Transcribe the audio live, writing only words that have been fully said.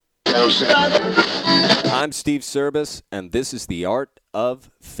I'm Steve Service, and this is The Art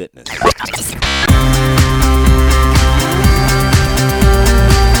of Fitness. Hey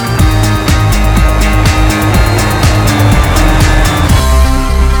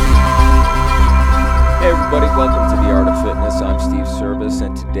everybody, welcome to The Art of Fitness. I'm Steve Service,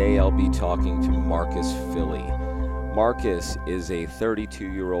 and today I'll be talking to Marcus Filly. Marcus is a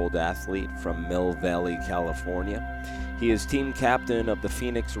 32-year-old athlete from Mill Valley, California. He is team captain of the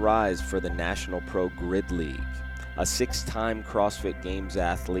Phoenix Rise for the National Pro Grid League, a 6-time CrossFit Games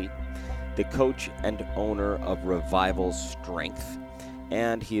athlete, the coach and owner of Revival Strength,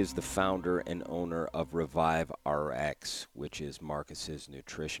 and he is the founder and owner of Revive RX, which is Marcus's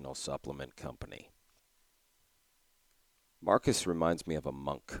nutritional supplement company. Marcus reminds me of a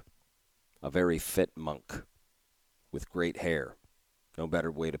monk, a very fit monk with great hair. No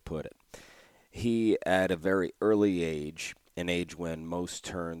better way to put it. He, at a very early age, an age when most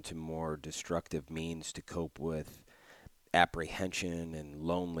turn to more destructive means to cope with apprehension and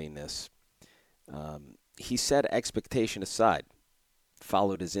loneliness, he set expectation aside,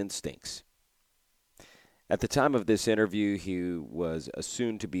 followed his instincts. At the time of this interview, he was a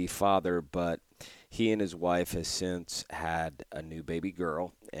soon-to-be father, but he and his wife has since had a new baby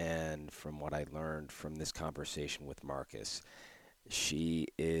girl, and from what I learned from this conversation with Marcus, she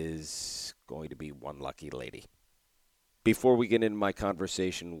is going to be one lucky lady. Before we get into my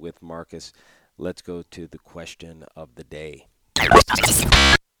conversation with Marcus, let's go to the question of the day.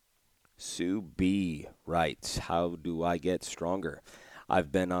 Sue B. writes, how do I get stronger?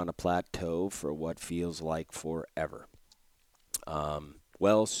 I've been on a plateau for what feels like forever.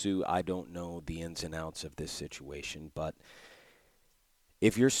 Well, Sue, I don't know the ins and outs of this situation, but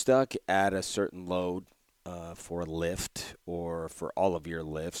if you're stuck at a certain load for a lift or for all of your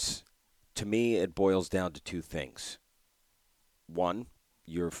lifts, to me it boils down to two things. One,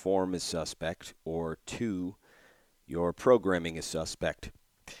 your form is suspect, or two, your programming is suspect.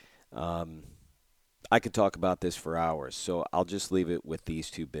 I could talk about this for hours, so I'll just leave it with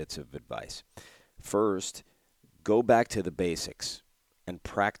these two bits of advice. First, go back to the basics and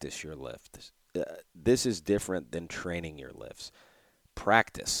practice your lifts. This is different than training your lifts.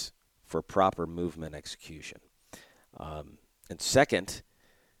 Practice for proper movement execution. And second,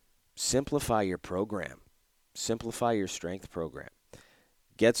 simplify your program. Simplify your strength program.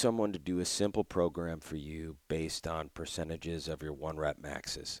 Get someone to do a simple program for you based on percentages of your 1-rep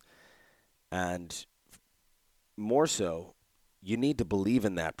maxes. And more so, you need to believe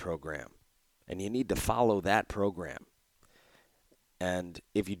in that program, and you need to follow that program. And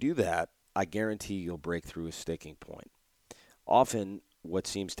if you do that, I guarantee you'll break through a sticking point. Often, what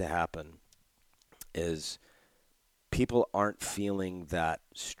seems to happen is people aren't feeling that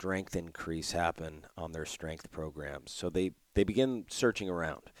strength increase happen on their strength programs. So they begin searching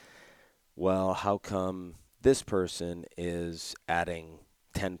around. Well, how come this person is adding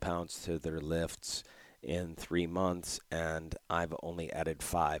 10 pounds to their lifts in 3 months and I've only added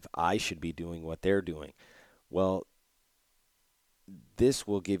 5? I should be doing what they're doing. Well, this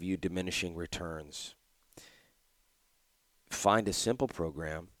will give you diminishing returns. Find a simple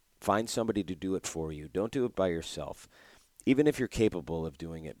program. Find somebody to do it for you. Don't do it by yourself. Even if you're capable of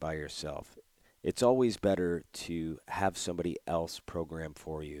doing it by yourself, it's always better to have somebody else program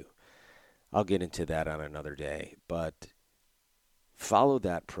for you. I'll get into that on another day, but follow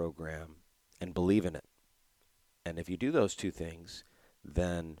that program and believe in it. And if you do those two things,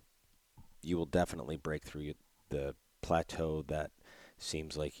 then you will definitely break through the plateau that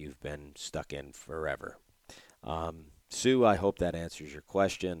seems like you've been stuck in forever. Sue, I hope that answers your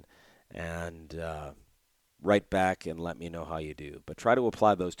question, and write back and let me know how you do. But try to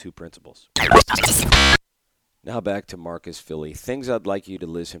apply those two principles. Now back to Marcus Filly. Things I'd like you to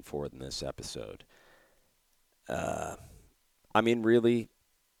listen for in this episode. Really,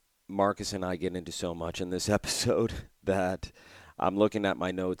 Marcus and I get into so much in this episode that I'm looking at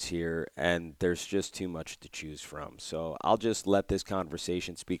my notes here, and there's just too much to choose from. So I'll just let this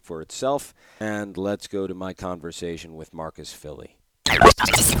conversation speak for itself, and let's go to my conversation with Marcus Filly.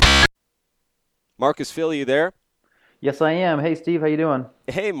 Marcus Filly, you there? Yes, I am. Hey, Steve, how you doing?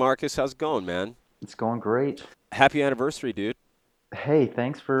 Hey, Marcus, how's it going, man? It's going great. Happy anniversary, dude. Hey,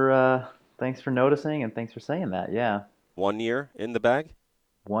 thanks for noticing and thanks for saying that. Yeah, 1 year in the bag?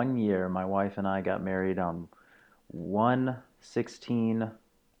 1 year. My wife and I got married on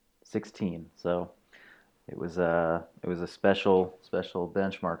 1/16/16. So it was a special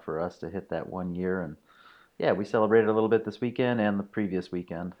benchmark for us to hit that 1 year, and yeah, we celebrated a little bit this weekend and the previous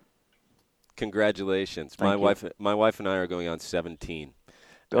weekend. Congratulations. Thank you. My wife and I are going on 17.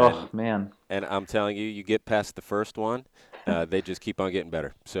 Oh, man. And I'm telling you, you get past the first one, They just keep on getting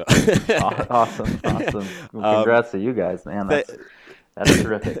better. So, Awesome, awesome. Well, um, congrats to you guys, man. th- That's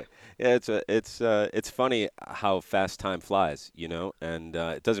terrific. yeah, it's funny how fast time flies, and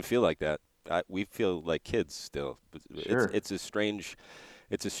it doesn't feel like that. We feel like kids still. It's Sure. it's a strange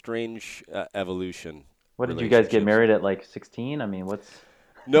it's a strange evolution What did you guys get relationships. married at, like 16? I mean, what's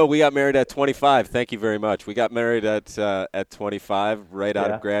No, we got married at 25. Thank you very much. We got married at 25, right out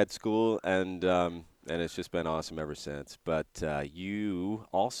of yeah. grad school, and it's just been awesome ever since. But you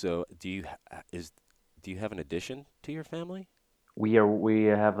also do you have an addition to your family? We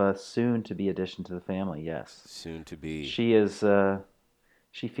have a soon to be addition to the family. Yes. Soon to be. She is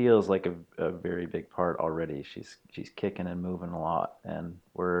she feels like a very big part already. She's kicking and moving a lot, and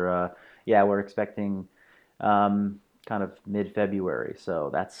we're expecting kind of mid-February, so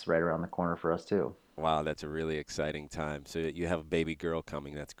that's right around the corner for us too. Wow, that's a really exciting time. So you have a baby girl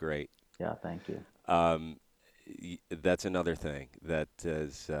coming. That's great. Yeah, thank you. Um, that's another thing that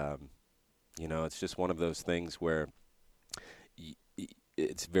is, it's just one of those things where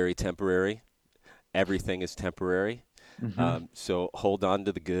it's very temporary. Everything is temporary. Hmm. So hold on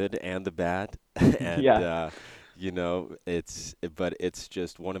to the good and the bad, and Yeah. but it's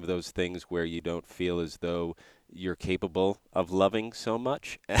just one of those things where you don't feel as though you're capable of loving so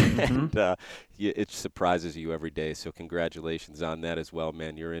much, Hmm. and it surprises you every day. So congratulations on that as well,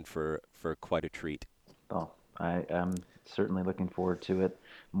 man. You're in for quite a treat. Well, I am certainly looking forward to it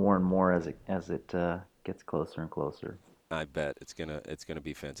more and more as it gets closer and closer. I bet it's gonna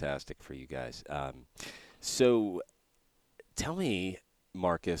be fantastic for you guys. So tell me,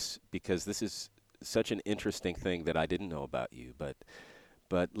 Marcus, because this is such an interesting thing that I didn't know about you,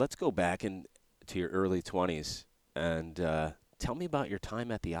 but let's go back to your early 20s and tell me about your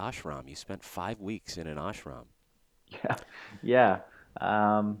time at the ashram. You spent 5 weeks in an ashram. Yeah, yeah.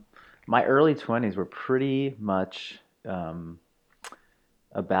 Um, my early 20s were pretty much um,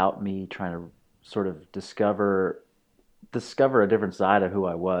 about me trying to sort of discover a different side of who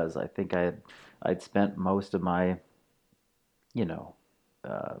I was. I think I'd spent most of my you know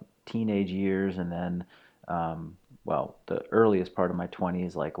uh, teenage years and then the earliest part of my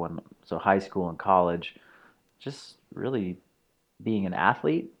 20s, like when so high school and college, just really being an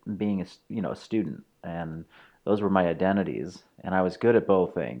athlete and being a student, and those were my identities, and I was good at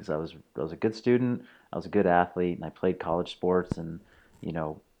both things. I was a good student, I was a good athlete, and I played college sports, and you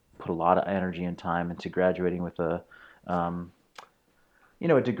know put a lot of energy and time into graduating with um,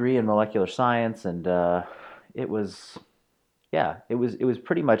 a degree in molecular science, and it was yeah, it was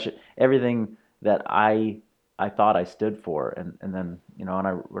pretty much everything that I thought I stood for, and then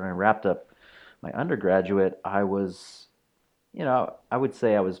when I wrapped up my undergraduate, I would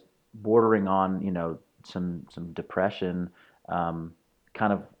say I was bordering on, some depression, kind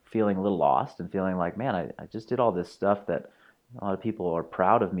of feeling a little lost and feeling like, man, I just did all this stuff that a lot of people are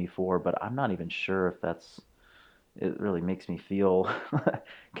proud of me for, but I'm not even sure if it really makes me feel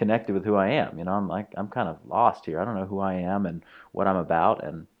connected with who I am. I'm kind of lost here. I don't know who I am and what I'm about.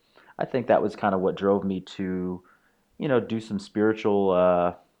 And I think that was kind of what drove me to, do some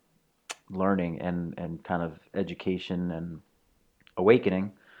spiritual learning and kind of education and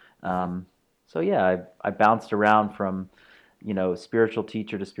awakening. Hmm. Um, so yeah, I bounced around from, spiritual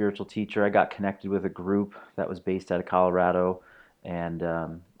teacher to spiritual teacher. I got connected with a group that was based out of Colorado, and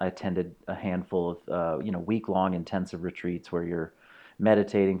I attended a handful of, week-long intensive retreats where you're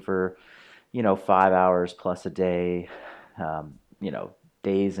meditating for, 5 hours plus a day, um, you know,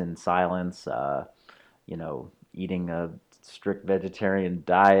 days in silence, eating a strict vegetarian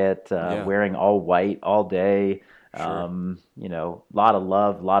diet, Yeah, wearing all white all day, sure. a lot of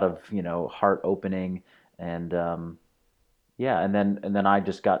love, a lot of, heart opening, and yeah, and then I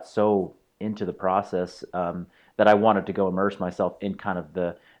just got so into the process that I wanted to go immerse myself in kind of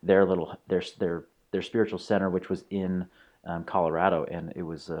their little their spiritual center, which was in Colorado, and it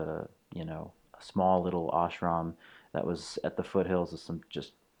was a small little ashram that was at the foothills of some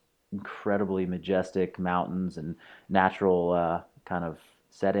just incredibly majestic mountains and natural kind of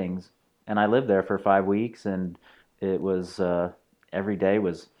settings. And I lived there for 5 weeks, and it was every day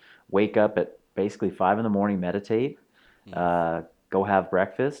was wake up at basically 5 in the morning, meditate, Mm. uh, go have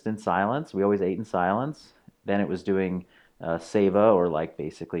breakfast in silence. We always ate in silence. Then it was doing seva, or like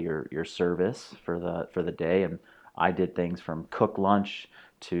basically your service for the day. And I did things from cook lunch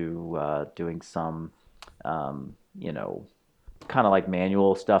to doing some, you know, kind of like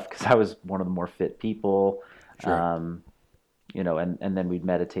manual stuff because I was one of the more fit people. Sure. Um, and then we'd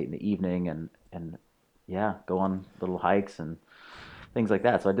meditate in the evening and yeah, go on little hikes and things like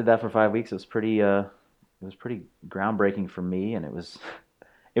that. So I did that for 5 weeks. It was pretty groundbreaking for me, and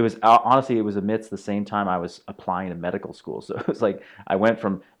It was honestly, it was amidst the same time I was applying to medical school. So it was like I went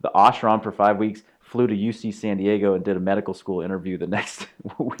from the ashram for 5 weeks, flew to UC San Diego, and did a medical school interview the next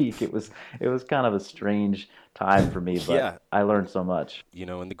week. It was kind of a strange time for me, but Yeah. I learned so much.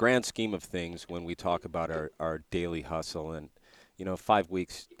 In the grand scheme of things, when we talk about our daily hustle, and, 5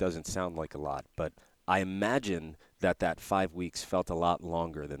 weeks doesn't sound like a lot, but I imagine that 5 weeks felt a lot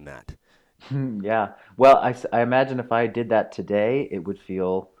longer than that. Yeah. Well, I imagine if I did that today, it would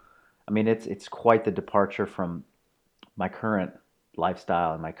feel. I mean, it's quite the departure from my current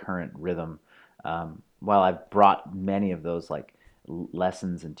lifestyle and my current rhythm. While I've brought many of those like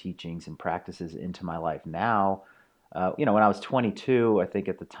lessons and teachings and practices into my life now, when I was 22, I think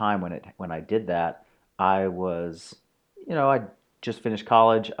at the time when I did that, I was, I just finished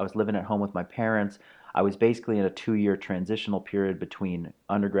college. I was living at home with my parents. I was basically in a 2-year transitional period between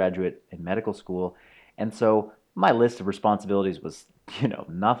undergraduate and medical school, and so my list of responsibilities was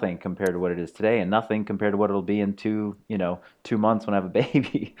nothing compared to what it is today, and nothing compared to what it'll be in 2 months when I have a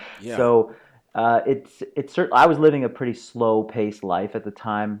baby. Yeah, So it's certain. I was living a pretty slow paced life at the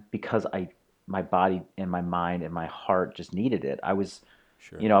time because my body and my mind and my heart just needed it.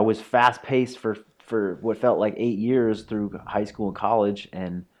 sure. I was fast paced for what felt like 8 years through high school and college,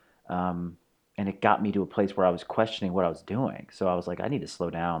 um, and it got me to a place where I was questioning what I was doing. So I was like, I need to slow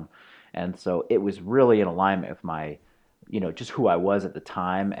down, and so it was really in alignment with my, just who I was at the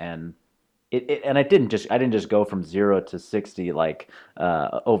time, and and I didn't just go from 0 to 60 like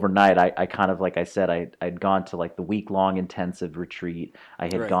overnight. I kind of, like I said, I'd gone to like the week long intensive retreat. I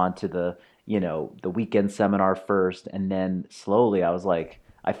had Right. gone to the weekend seminar first, and then slowly I was like,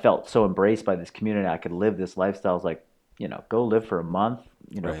 I felt so embraced by this community. I could live this lifestyle. I was like, go live for a month,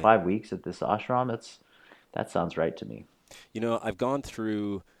 Right. 5 weeks at this ashram. That sounds right to me. I've gone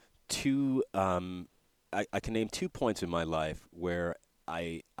through two, I can name 2 points in my life where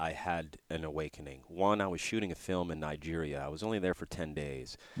I had an awakening. One, I was shooting a film in Nigeria. I was only there for 10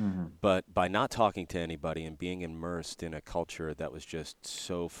 days. Hmm. But by not talking to anybody and being immersed in a culture that was just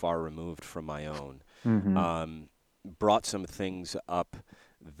so far removed from my own, Hmm. um, brought some things up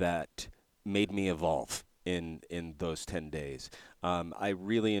that made me evolve in those 10 days. I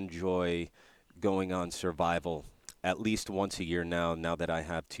really enjoy going on survival at least once a year now that I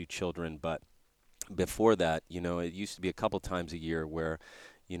have 2 children. But before that, it used to be a couple times a year where,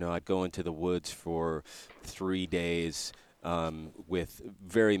 I'd go into the woods for 3 days, with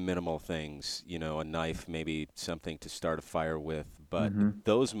very minimal things, a knife, maybe something to start a fire with. But Hmm.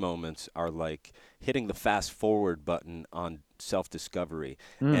 those moments are like hitting the fast forward button on self discovery.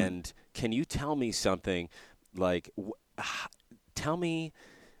 Mm. And can you tell me something like, tell me,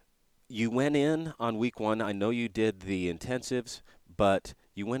 you went in on week one. I know you did the intensives, but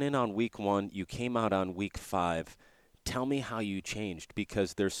you went in on week one. You came out on week five. Tell me how you changed,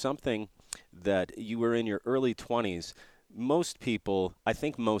 because there's something that you were in your early 20s. Most people, I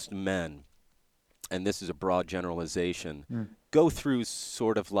think most men, and this is a broad generalization, Mm. go through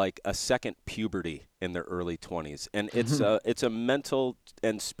sort of like a second puberty in their early 20s. And it's a mental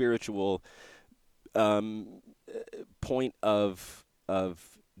and spiritual um, point of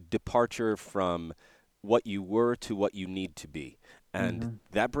departure from what you were to what you need to be. And Hmm.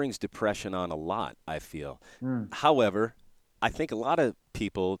 that brings depression on a lot, I feel. Mm. However, I think a lot of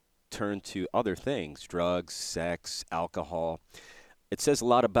people turn to other things: drugs, sex, alcohol. It says a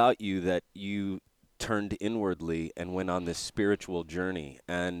lot about you that you turned inwardly and went on this spiritual journey.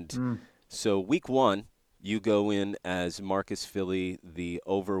 And Mm. so, week one, you go in as Marcus Philly, the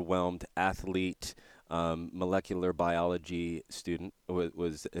overwhelmed athlete, molecular biology student.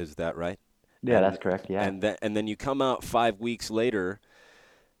 Is that right? Yeah, And that's correct. Yeah. then you come out 5 weeks later,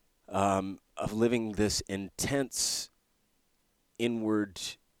 of living this intense inward,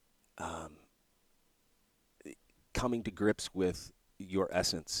 um, coming to grips with your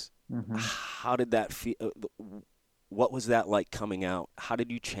essence. Hmm. How did that feel? What was that like coming out? How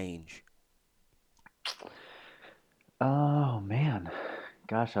did you change? Oh man,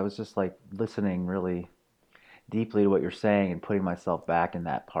 gosh, I was just like listening really deeply to what you're saying and putting myself back in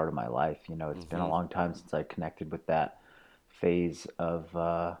that part of my life. It's been a Hmm. long time since I connected with that phase of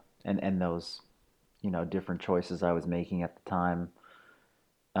and those different choices I was making at the time.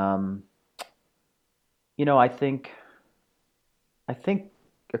 Um, I think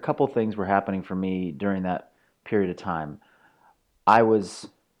a couple things were happening for me during that period of time. I was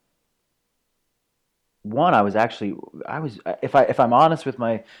one. I was actually I was if I'm honest with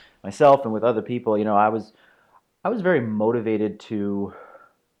myself and with other people, I was very motivated to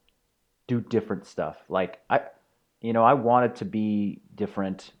do different stuff. Like I wanted to be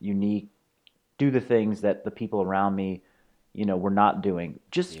different, unique, do the things that the people around me, we're not doing,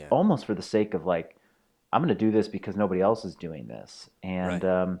 just Yeah. almost for the sake of like, I'm going to do this because nobody else is doing this. And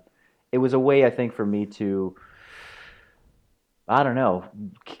Right. it was a way, I think, for me to, I don't know,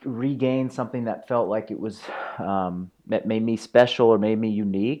 regain something that felt like it was, that made me special or made me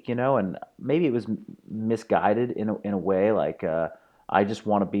unique, and maybe it was misguided in a way. Like, I just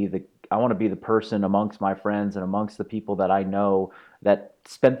want to be I want to be the person amongst my friends and amongst the people that I know that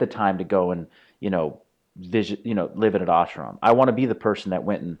spent the time to go and, you know, live in an ashram. I want to be the person that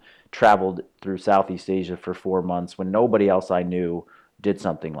went and traveled through Southeast Asia for 4 months when nobody else I knew did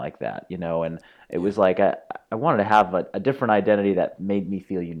something like that, and it Yeah. was like I wanted to have a different identity that made me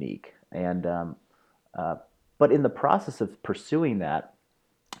feel unique. And uh, but in the process of pursuing that,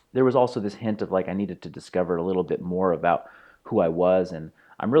 there was also this hint of like I needed to discover a little bit more about who I was, and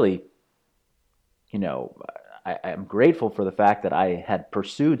I'm really, you know, I'm grateful for the fact that I had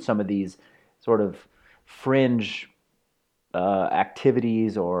pursued some of these sort of fringe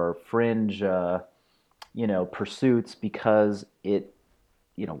activities or fringe, pursuits because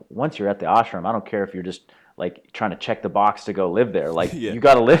once you're at the ashram, I don't care if you're just like trying to check the box to go live there. Like Yeah. you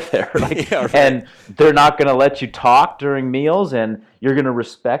got to live there. Like, Yeah. Right. and they're not going to let you talk during meals, and you're going to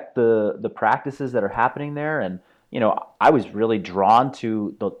respect the practices that are happening there. And I was really drawn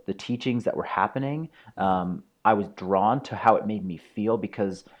to the teachings that were happening. I was drawn to how it made me feel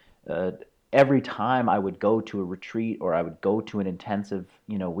because uh, every time I would go to a retreat or I would go to an intensive,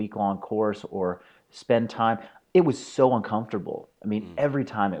 week long course or spend time, it was so uncomfortable. I mean, Mm. every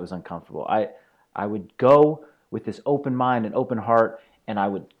time it was uncomfortable. I would go with this open mind and open heart, and I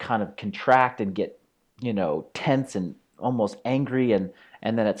would kind of contract and get, tense and almost angry, and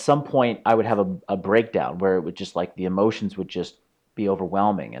then at some point I would have a breakdown where it would just like the emotions would just be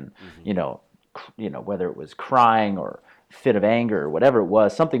overwhelming, and Hmm. whether it was crying or fit of anger or whatever it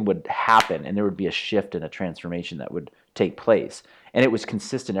was, something would happen and there would be a shift and a transformation that would take place. And it was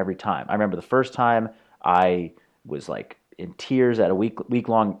consistent every time. I remember the first time I was like in tears at a week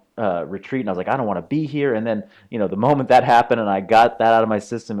long retreat, and I was like, I don't want to be here. And then the moment that happened and I got that out of my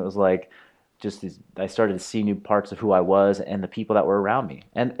system, it was like I started to see new parts of who I was and the people that were around me,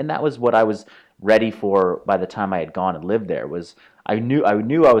 and that was what I was ready for by the time I had gone and lived there. Was I knew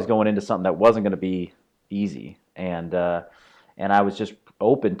I was going into something that wasn't going to be easy, and I was just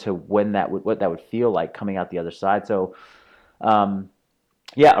open to what that would feel like coming out the other side. So um,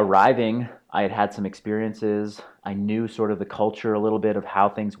 yeah, arriving, I had had some experiences. I knew sort of the culture a little bit of how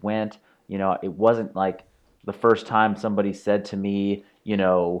things went. It wasn't like the first time somebody said to me, you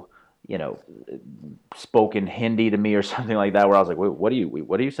know, spoken Hindi to me or something like that, where I was like, wait, what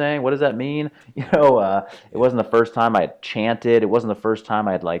are you saying? What does that mean? It Yeah. wasn't the first time I had chanted. It wasn't the first time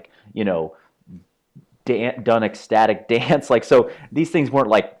I had like, done ecstatic dance. Like, so these things weren't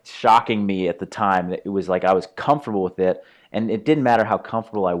like shocking me at the time. It was like I was comfortable with it, and it didn't matter how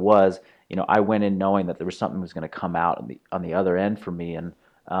comfortable I was. I went in knowing that there was something that was going to come out on the other end for me. And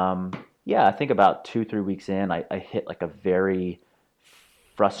yeah, I think about 2 3 weeks in, I hit like a very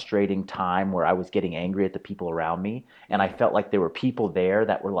frustrating time where I was getting angry at the people around me, and I Mm. felt like there were people there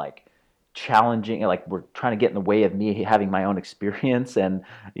that were like challenging, like were trying to get in the way of me having my own experience, and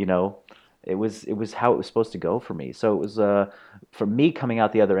you know, it was how it was supposed to go for me. So it was for me coming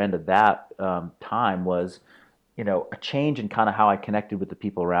out the other end of that time was a change in kind of how I connected with the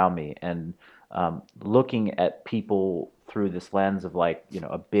people around me, and looking at people through this lens of like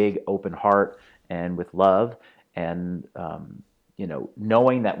a big open heart and with love, and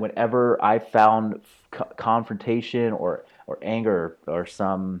knowing that whenever I found confrontation or anger or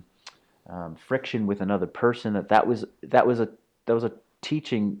some friction with another person, that was a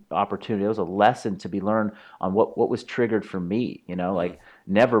teaching opportunity. It was a lesson to be learned on what was triggered for me. Mm. Like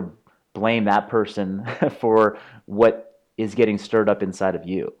never blame that person for what is getting stirred up inside of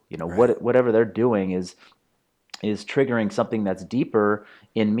you. Right. Whatever they're doing is triggering something that's deeper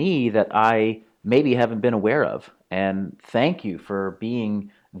in me that I maybe haven't been aware of. And thank you for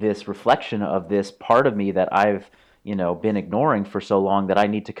being this reflection of this part of me that I've, been ignoring for so long that I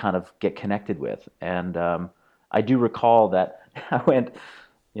need to kind of get connected with. And I do recall that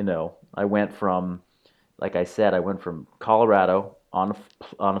I went from, like I said, I went from Colorado on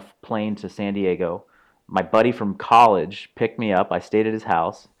a plane to San Diego. My buddy from college picked me up. I stayed at his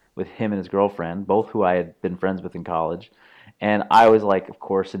house with him and his girlfriend, both who I had been friends with in college. And I was like, of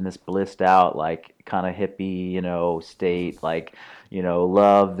course, in this blissed out, like kind of hippie, Hmm. state, like,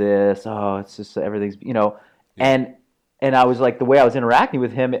 love this. Oh, it's just everything's, Yeah. and and I was like, the way I was interacting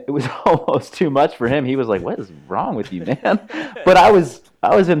with him, it was almost too much for him. He was like, "What is wrong with you, man?" But I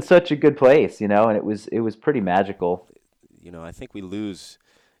was in such a good place, and it was pretty magical. I think we lose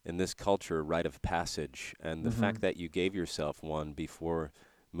in this culture a rite of passage, and the Hmm. fact that you gave yourself one before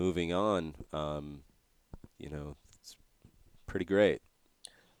moving on, it's pretty great.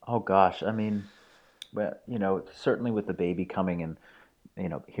 Oh gosh, I mean, but certainly with the baby coming and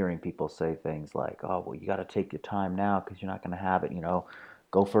hearing people say things like, "Oh, well, you got to take your time now because you're not going to have it."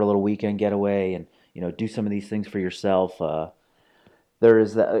 Go for a little weekend getaway and do some of these things for yourself. There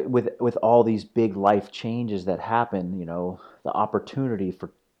is that with all these big life changes that happen. The opportunity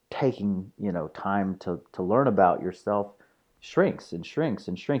for taking time to learn about yourself shrinks and shrinks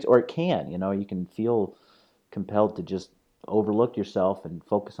and shrinks, or it can. You can feel compelled to just overlook yourself and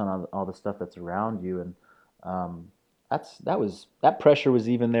focus on all the stuff that's around you. And um, that pressure was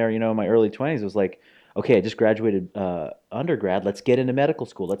even there. In my early 20s, it was like, okay, I just graduated undergrad. Let's get into medical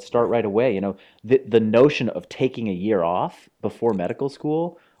school. Let's start Right. right away. The notion of taking a year off before Yeah. medical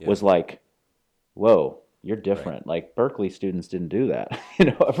school Yeah. was like, whoa, you're Right. different. Like Berkeley students didn't do that.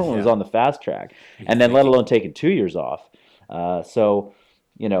 Everyone was Yeah. on the fast track, You're and then let thinking. alone taking 2 years off. So,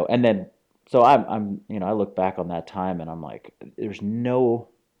 and then so I'm I look back on that time and I'm like, there's no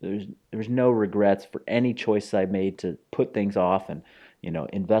regrets for any choice I made to put things off and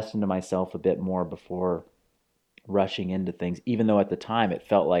invest into myself a bit more before rushing into things. Even though at the time it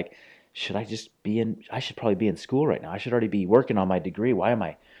felt like, I should probably be in school right now. I should already be working on my degree. Why am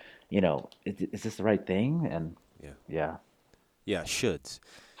I, is this the right thing? And Yeah. yeah, Yeah. Shoulds.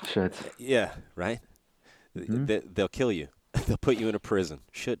 should. Yeah. Right. Hmm. They'll kill you. They'll put you in a prison.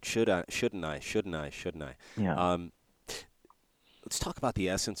 Should I? Shouldn't I? Shouldn't I? Shouldn't I? Yeah. Um, let's talk about the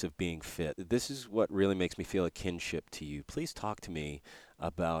essence of being fit. This is what really makes me feel a kinship to you. Please talk to me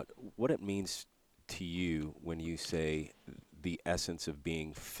about what it means to you when you say the essence of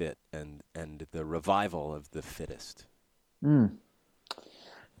being fit and the revival of the fittest. Mm.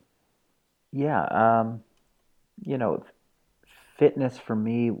 Yeah. You know, fitness for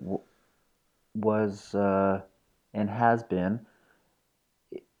me was and has been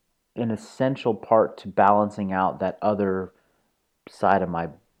an essential part to balancing out that other side of my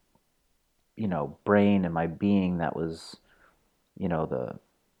brain and my being that was the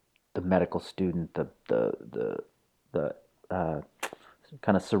medical student, the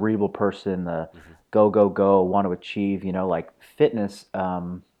kind of cerebral person, the Hmm. go want to achieve. Like fitness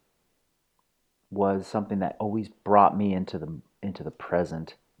was something that always brought me into the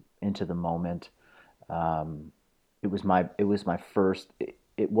present, into the moment. Um, it was my first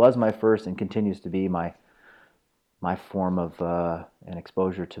and continues to be my form of an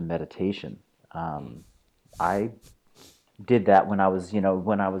exposure to meditation. Mm. Um, I did that when I was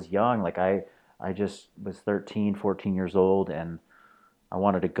young. Like I just was 13, 14 years old, and I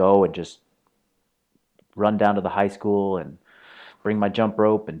wanted to go and just run down to the high school and bring my jump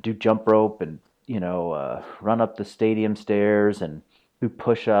rope and do jump rope and run up the stadium stairs and do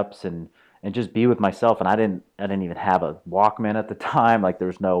push-ups and just be with myself. And I didn't even have a Walkman at the time. Like there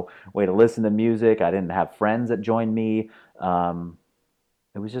was no way to listen to music. I didn't have friends that joined me. um,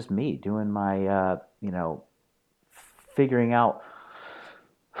 it was just me doing my figuring out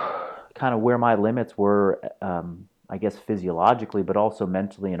kind of where my limits were, I guess physiologically, but also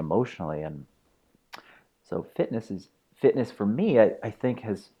mentally and emotionally. And so fitness for me. I think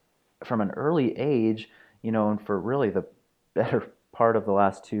has from an early age, and for really the better part of the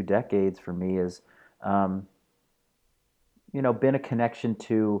last 2 decades for me is, um, been a connection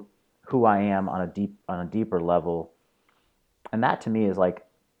to who I am on a deeper level, and that to me is like,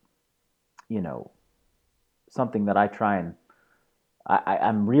 you know, something that I try and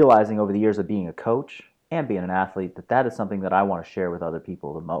I'm realizing over the years of being a coach and being an athlete that is something that I want to share with other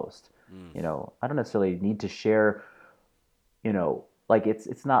people the most. Mm. I don't necessarily need to share, like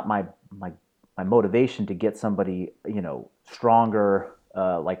it's not my motivation to get somebody, stronger,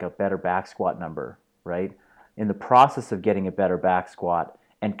 like a better back squat number, right? In the process of getting a better back squat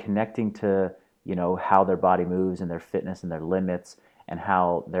and connecting to, how their body moves and their fitness and their limits and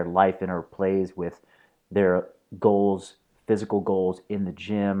how their life interplays with their goals, physical goals in the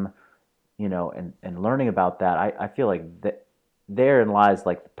gym, and learning about that, I feel like that therein lies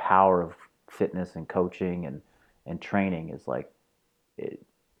like the power of fitness and coaching and training is like it,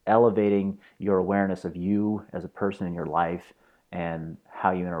 elevating your awareness of you as a person in your life and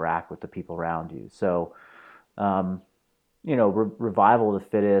how you interact with the people around you. So, um, revival of the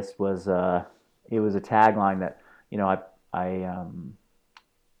fittest was it was a tagline that I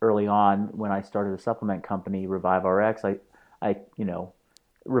early on when I started a supplement company, Revive RX. I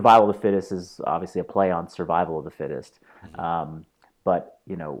revival of the fittest is obviously a play on survival of the fittest. Hmm. Um, but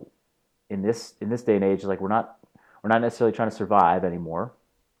in this day and age, like we're not necessarily trying to survive anymore.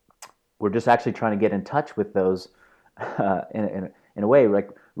 We're just actually trying to get in touch with those in a way. Like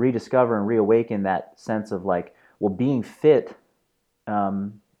rediscover and reawaken that sense of like, well, being fit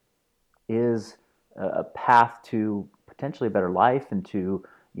um, is a path to potentially a better life and to,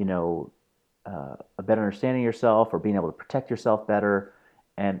 you know, a better understanding of yourself or being able to protect yourself better.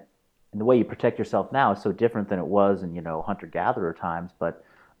 And, and the way you protect yourself now is so different than it was in, you know, hunter-gatherer times. But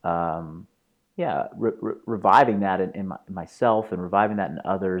um, yeah, reviving that in myself and reviving that in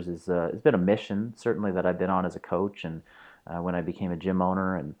others is has been a mission certainly that I've been on as a coach and when I became a gym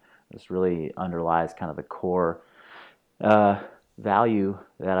owner, and this really underlies kind of the core uh, value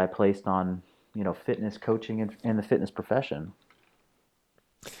that I placed on, you know, fitness coaching and the fitness profession.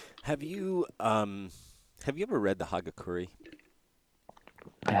 Have you ever read the Hagakure?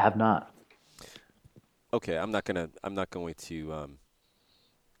 I have not. Okay, I'm not going to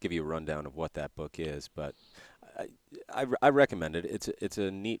give you a rundown of what that book is, but I, I recommend it. It's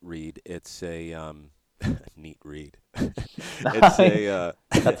a neat read. It's a neat read. It's a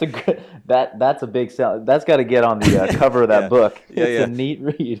That's a good, that's a big sell. That's got to get on the cover of that yeah, book. yeah, It's a yeah. neat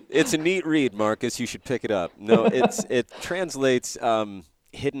read. It's a neat read, Marcus. You should pick it up. No, it translates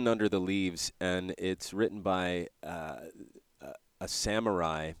Hidden Under the Leaves, and it's written by a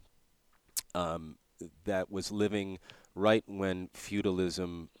samurai um, that was living right when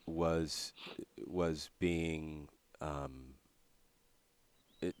feudalism was being um,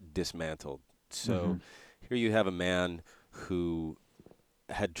 dismantled. So Hmm. here you have a man who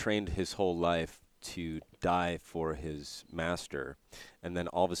had trained his whole life to die for his master, and then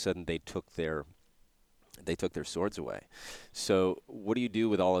all of a sudden they took their swords away. So what do you do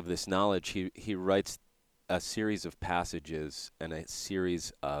with all of this knowledge? He writes a series of passages and a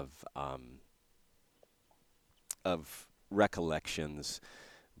series of recollections,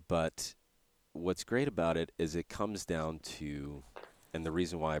 but what's great about it is it comes down to, and the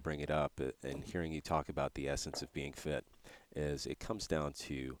reason why I bring it up and hearing you talk about the essence of being fit is it comes down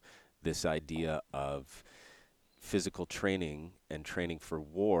to this idea of physical training and training for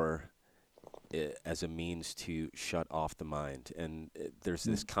war as a means to shut off the mind. And there's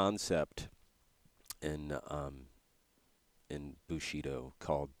this concept in Bushido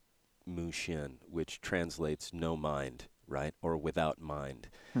called Mushin, which translates no mind, right, or without mind.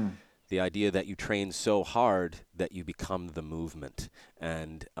 Hmm. The idea that you train so hard that you become the movement.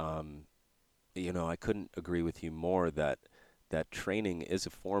 And I couldn't agree with you more that training is a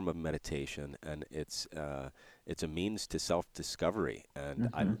form of meditation, and it's a means to self-discovery. And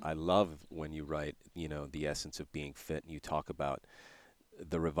Hmm. I love when you write, the essence of being fit, and you talk about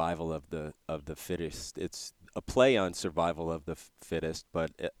the revival of the fittest. It's a play on survival of the fittest,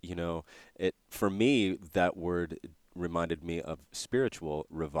 but it for me that word reminded me of spiritual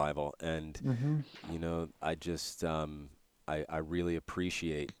revival, and Hmm. I just I really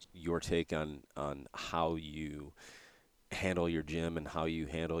appreciate your take on how you handle your gym and how you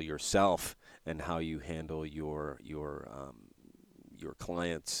handle yourself and how you handle your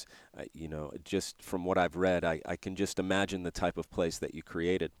clients. Just from what I've read, I can just imagine the type of place that you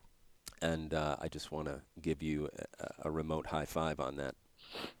created, and I just want to give you a remote high five on that.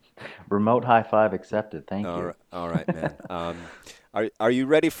 Remote high five accepted. Thank you. All right, man. Are you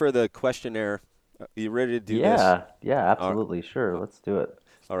ready for the questionnaire? Are you ready to do this? Yeah, yeah, All, absolutely. Sure, let's do it.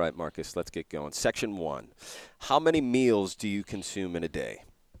 all right, Marcus. Let's get going. Section one: how many meals do you consume in a day?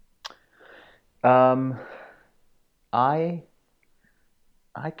 Um, I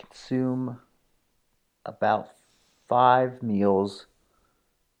I consume about 5 meals,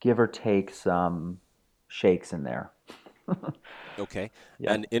 give or take some shakes in there. Okay.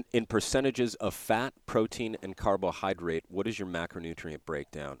 Yeah. And in percentages of fat, protein, and carbohydrate, what is your macronutrient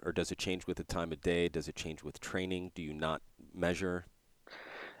breakdown? Or does it change with the time of day? Does it change with training? Do you not measure?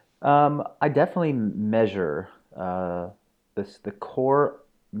 I definitely measure the core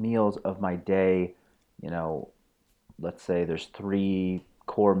meals of my day. You know, let's say there's 3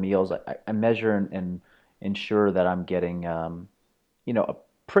 core meals. I measure and ensure that I'm getting,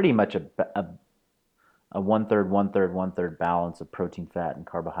 pretty much a one third, one third, one third balance of protein, fat, and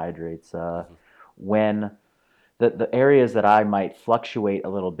carbohydrates. Hmm. When the areas that I might fluctuate a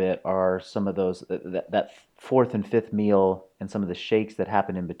little bit are some of those that fourth and fifth meal and some of the shakes that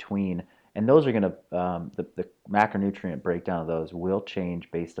happen in between, and those are going to the macronutrient breakdown of those will change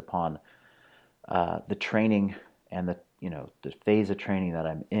based upon the training and the phase of training that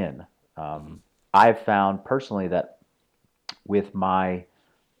I'm in. Hmm. I've found personally that with my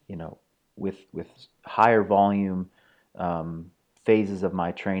you know with higher volume um, phases of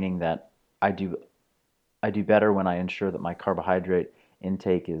my training that I do I do better when I ensure that my carbohydrate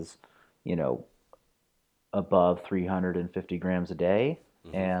intake is, you know, above 350 grams a day.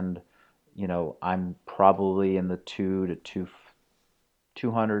 Hmm. And, I'm probably in the 2 to 2,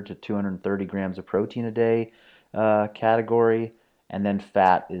 200 to 230 grams of protein a day category, and then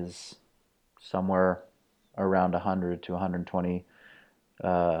fat is somewhere around 100 to 120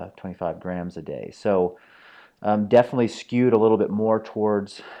 25 grams a day. So definitely skewed a little bit more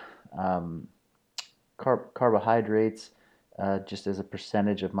towards um, carbohydrates just as a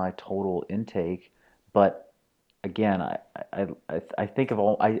percentage of my total intake. But again, I think of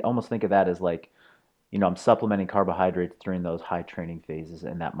I almost think of that as like, I'm supplementing carbohydrates during those high training phases,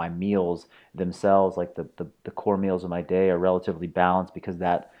 and that my meals themselves, like the core meals of my day, are relatively balanced because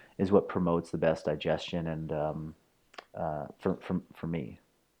that is what promotes the best digestion and for me.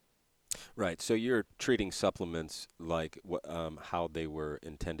 Right. So you're treating supplements like how they were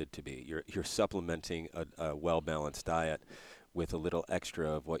intended to be. You're supplementing a well-balanced diet with a little extra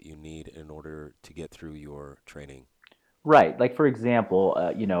of what you need in order to get through your training. Right. Like for example,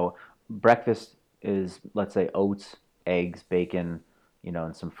 breakfast is, let's say, oats, eggs, bacon,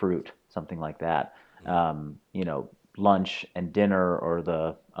 and some fruit, something like that. Hmm. Lunch and dinner or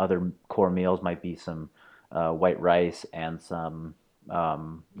the other core meals might be some white rice and some,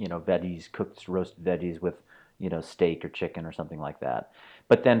 veggies, cooked roasted veggies with, steak or chicken or something like that.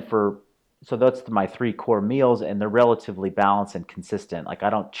 But then so that's my three core meals, and they're relatively balanced and consistent. Like I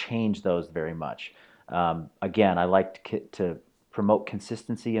don't change those very much. Again, I like to promote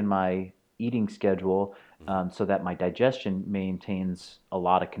consistency in my eating schedule Hmm. so that my digestion maintains a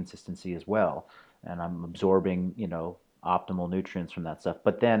lot of consistency as well. And I'm absorbing, optimal nutrients from that stuff.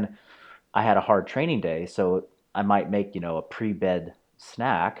 But then I had a hard training day, so I might make, a pre-bed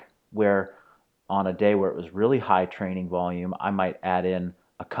snack where on a day where it was really high training volume, I might add in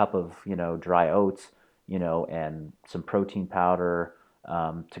a cup of, dry oats, and some protein powder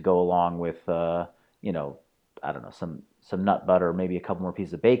to go along with, you know, I don't know, some nut butter, maybe a couple more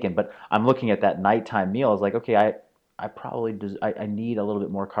pieces of bacon. But I'm looking at that nighttime meal. I was like, okay, I probably I need a little bit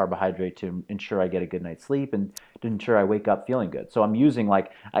more carbohydrate to ensure I get a good night's sleep and to ensure I wake up feeling good. So I'm using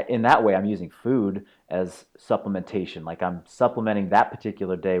in that way I'm using food as supplementation. Like I'm supplementing that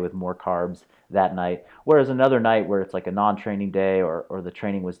particular day with more carbs that night. Whereas another night where it's like a non-training day or the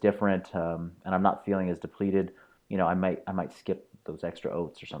training was different and I'm not feeling as depleted, I might skip those extra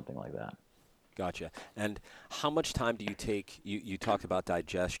oats or something like that. Gotcha. And how much time do you take? You talked about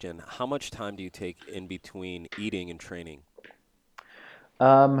digestion. How much time do you take in between eating and training?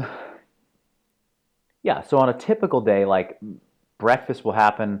 Um, yeah, so on a typical day, like breakfast will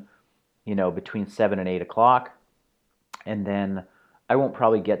happen, between 7 and 8 o'clock, and then I won't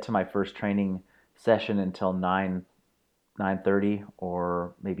probably get to my first training session until 9:30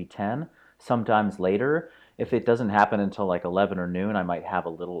 or maybe 10. Sometimes later. If it doesn't happen until like 11 or noon, I might have a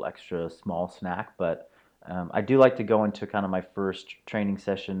little extra small snack. But I do like to go into kind of my first training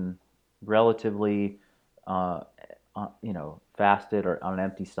session relatively, uh, fasted or on an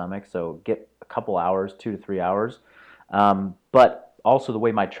empty stomach. So get a couple hours, 2 to 3 hours. But also the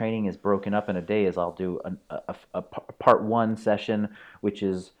way my training is broken up in a day is I'll do a part one session, which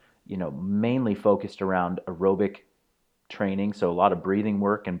is mainly focused around aerobic training, so a lot of breathing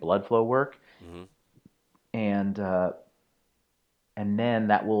work and blood flow work, Hmm. and uh, and then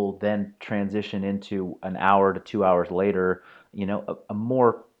that will then transition into an hour to 2 hours later, a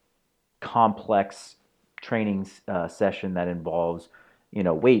more complex training session that involves,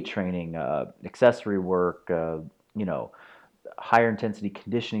 weight training, accessory work, you know, higher intensity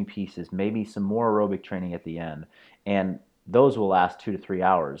conditioning pieces, maybe some more aerobic training at the end, and those will last 2 to 3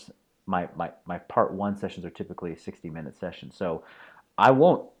 hours. My part one sessions are typically a 60-minute session, so I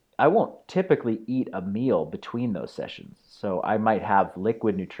won't I won't typically eat a meal between those sessions. So I might have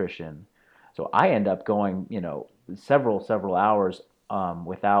liquid nutrition. So I end up going, several hours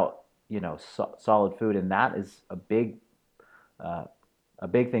without, solid food, and that is uh, a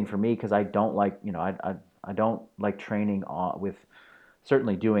big thing for me because I don't like, I don't like training with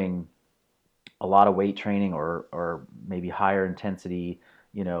certainly doing a lot of weight training or maybe higher intensity,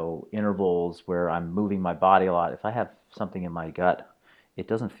 intervals where I'm moving my body a lot. If I have something in my gut, it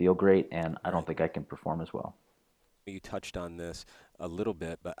doesn't feel great, and I don't Right. think I can perform as well. You touched on this a little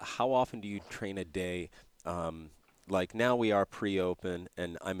bit, but how often do you train a day? Um, like now we are pre-open,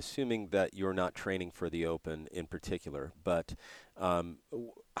 and I'm assuming that you're not training for the open in particular, but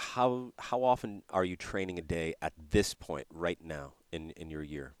how often are you training a day at this point right now in your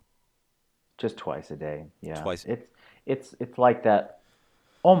year? Just twice a day. Yeah, Twice. it's like that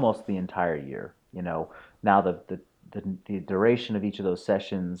almost the entire year. Now the duration of each of those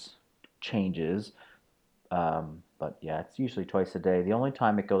sessions changes. But yeah, it's usually twice a day. The only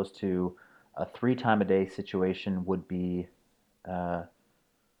time it goes to a three time a day situation would be uh,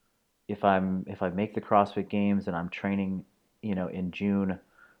 if I make the CrossFit Games and I'm training. in June,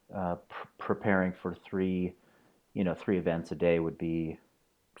 preparing for three events a day would be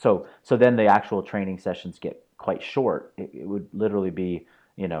so then the actual training sessions get quite short. It would literally be,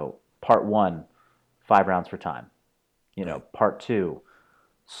 part one, 5 rounds for time. Right. Part two,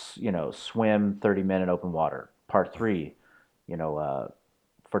 swim 30-minute open water. Part three, you know,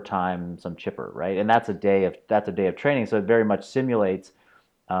 for time, some chipper, right? And that's a day of training. So it very much simulates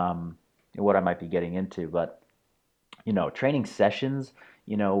what I might be getting into. But training sessions,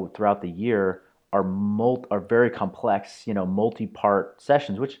 throughout the year are very complex, multi-part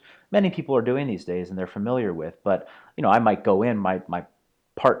sessions, which many people are doing these days and they're familiar with. But I might go in my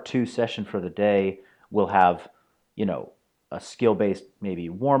part two session for the day will have, a skill-based maybe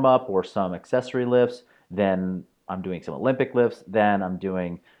warm-up or some accessory lifts. Then I'm doing some Olympic lifts. Then I'm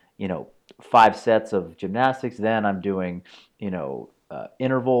doing, 5 sets of gymnastics. Then I'm doing,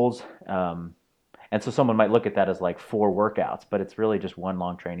 intervals. And so someone might look at that as like 4 workouts, but it's really just one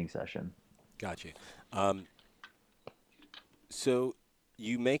long training session. Got you. Um, so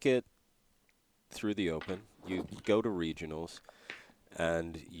you make it through the Open, you go to regionals,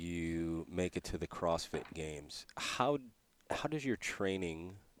 and you make it to the CrossFit Games. How does your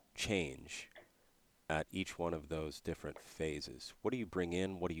training change at each one of those different phases? What do you bring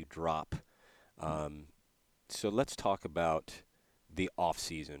in? What do you drop? Um, so let's talk about the off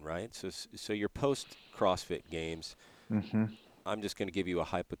season, right? So your post CrossFit Games. Hmm. I'm just going to give you a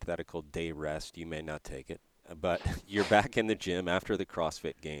hypothetical day rest. You may not take it, but you're back in the gym after the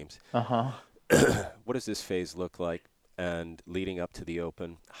CrossFit Games. Uh-huh. What does this phase look like? And leading up to the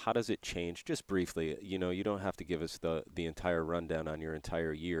Open, how does it change? Just briefly, you don't have to give us the entire rundown on your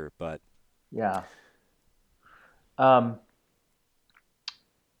entire year, but Yeah. Um,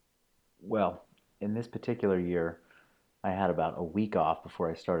 well, in this particular year, I had about a week off before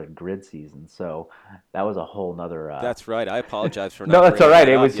I started grid season, so that was a whole nother. that's right. I apologize for No, not that's all bringing right.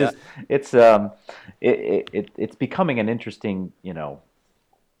 that It up. was Yeah, just it's becoming an interesting,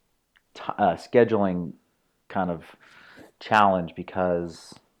 scheduling kind of challenge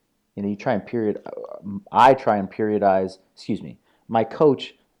because you try and I try and periodize. Excuse me. My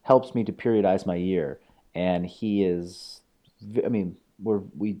coach helps me to periodize my year, and he is. I mean,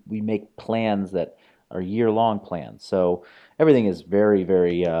 we make plans that are year long plans. So everything is very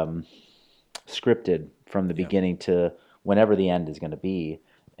very scripted from the yeah, beginning to whenever the end is going to be,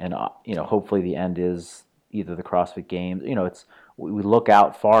 and hopefully the end is either the CrossFit Games. It's we look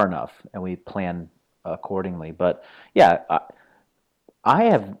out far enough and we plan accordingly. But yeah, I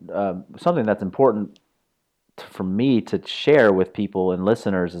have something that's important for me to share with people and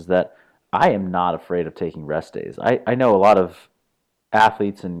listeners is that I am not afraid of taking rest days. I know a lot of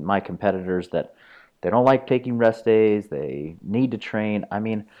athletes and my competitors that they don't like taking rest days. They need to train. I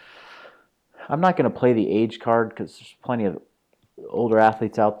mean, I'm not going to play the age card because there's plenty of older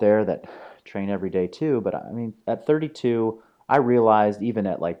athletes out there that train every day too. But I mean, at 32, I realized even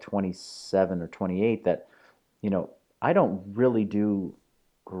at like 27 or 28 that, you know, I don't really do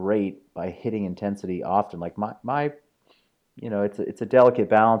great by hitting intensity often. Like my it's a delicate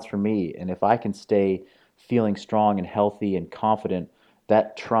balance for me. And if I can stay feeling strong and healthy and confident,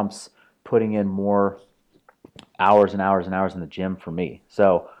 that trumps putting in more hours and hours and hours in the gym for me.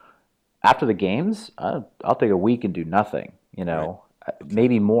 So after the games, I'll take a week and do nothing. right. Okay.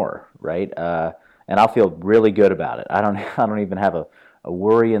 Maybe more, right? And I'll feel really good about it. I don't I don't even have a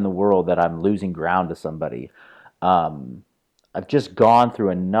worry in the world that I'm losing ground to somebody. Um, I've just gone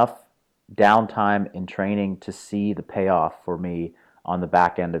through enough downtime in training to see the payoff for me on the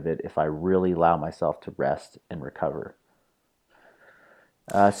back end of it if I really allow myself to rest and recover.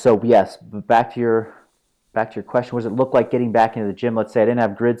 So yes, but back to your question. What does it look like getting back into the gym? Let's say I didn't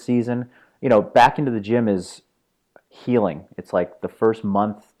have grid season. Back into the gym is healing. It's like the first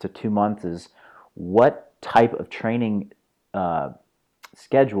month to 2 months is what type of training uh,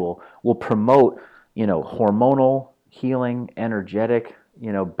 schedule will promote, hormonal healing, energetic,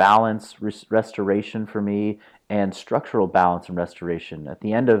 balance, restoration for me, and structural balance and restoration. At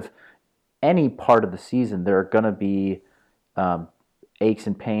the end of any part of the season, there are going to be um, aches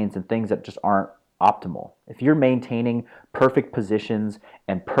and pains and things that just aren't optimal. If you're maintaining perfect positions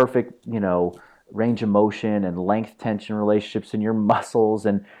and perfect, range of motion and length tension relationships in your muscles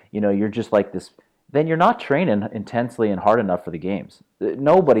and, you're just like this, then you're not training intensely and hard enough for the games.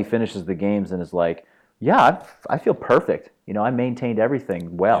 Nobody finishes the games and is like, yeah, I feel perfect. I maintained everything Yeah.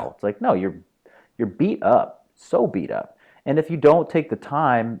 well. It's like, no, you're beat up, so beat up. And if you don't take the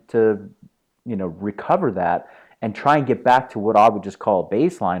time to, recover that and try and get back to what I would just call a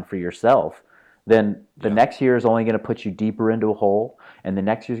baseline for yourself, then the Yeah. next year is only going to put you deeper into a hole, and the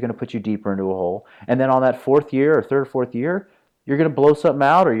next year is going to put you deeper into a hole. And then on that fourth year or third, fourth year, you're going to blow something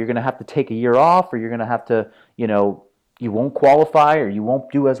out, or you're going to have to take a year off, or you're going to have to, you won't qualify, or you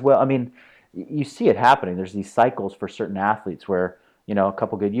won't do as well. I mean, you see it happening. There's these cycles for certain athletes where, a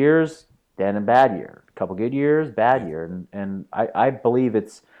couple good years, then a bad year, a couple good years, bad Yeah. year. And I believe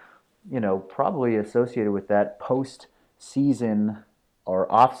it's, probably associated with that post season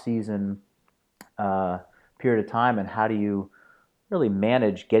or off season uh, period of time, and how do you really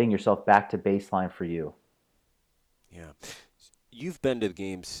manage getting yourself back to baseline for you? Yeah. You've been to the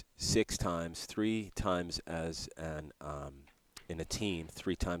games 6 times, 3 times as an in a team,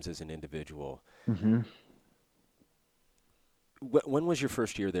 3 times as an individual. Mm-hmm. When was your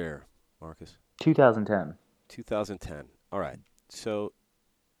first year there, Marcus? 2010. 2010. All right. So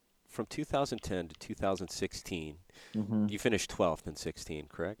from 2010 to 2016, Mm-hmm. you finished 12th in 16,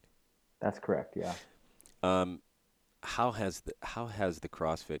 correct? That's correct. Yeah. Um, how has the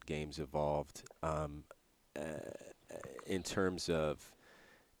CrossFit Games evolved uh, in terms of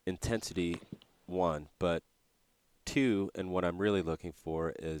intensity? One, but two, and what I'm really looking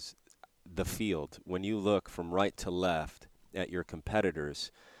for is the field. When you look from right to left at your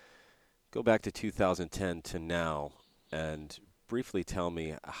competitors, go back to 2010 to now, and briefly tell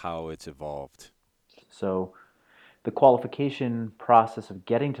me how it's evolved. So the qualification process of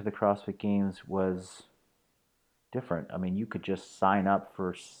getting to the CrossFit Games was different. I mean, you could just sign up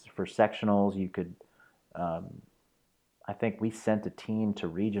for sectionals. You could, um, I think we sent a team to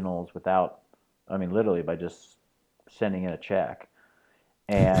regionals without, I mean, literally by just sending in a check.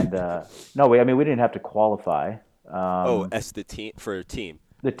 And no, I mean, we didn't have to qualify. Oh, Um, as the team for a team,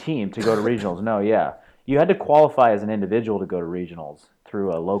 the team to go to regionals. No, yeah, you had to qualify as an individual to go to regionals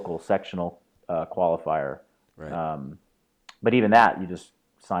through a local sectional qualifier. right? Um, but even that, you just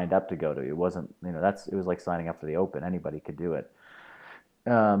signed up to go to. It wasn't, it was like signing up for the Open. Anybody could do it.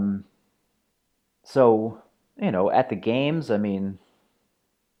 Um, so, at the games, I mean,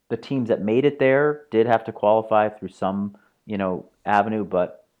 the teams that made it there did have to qualify through some, avenue,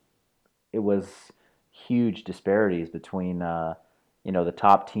 but it was huge disparities between, the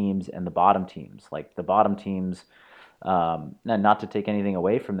top teams and the bottom teams. Like the bottom teams, and not to take anything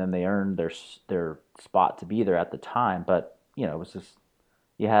away from them, they earned their spot to be there at the time. But it was just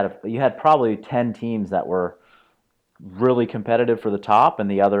you had probably 10 teams that were really competitive for the top, and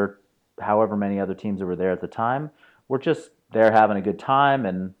the other however many other teams that were there at the time were just there having a good time,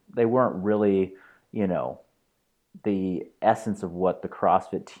 and they weren't really, you know, the essence of what the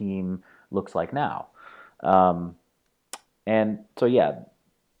CrossFit team looks like now. Um, and so yeah,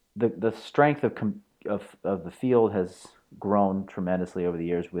 the strength of the field has grown tremendously over the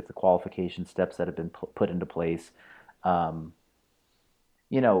years with the qualification steps that have been put into place. Um,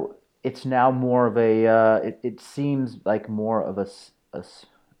 you know, it's now more of it seems like more of a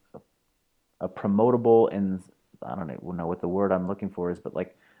promotable, and I don't know what the word I'm looking for is, but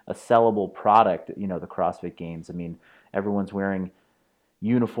like a sellable product, the CrossFit Games. I mean, everyone's wearing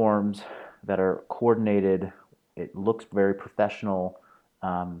uniforms that are coordinated. It looks very professional,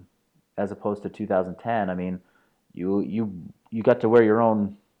 um, as opposed to 2010. I mean, you got to wear your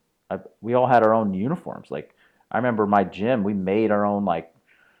own. We all had our own uniforms. Like I remember my gym, we made our own like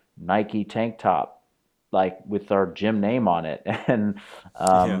Nike tank top, like with our gym name on it, and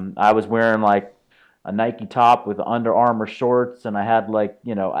Yeah. I was wearing like a Nike top with Under Armour shorts, and I had like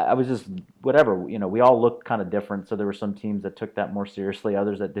I was just whatever. We all looked kind of different, so there were some teams that took that more seriously,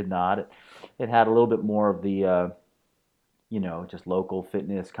 others that did not. It had a little bit more of the just local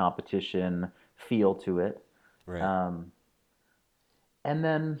fitness competition feel to it. Right. Um, and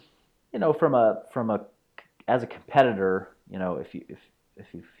then from a as a competitor, if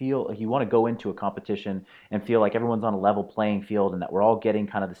you want to go into a competition and feel like everyone's on a level playing field and that we're all getting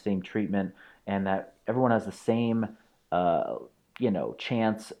kind of the same treatment and that everyone has the same uh,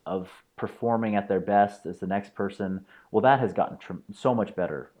 chance of performing at their best as the next person, well, that has gotten so much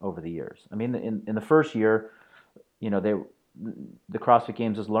better over the years. I mean, in the first year, they the CrossFit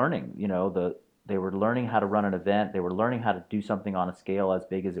Games was learning. They were learning how to run an event. They were learning how to do something on a scale as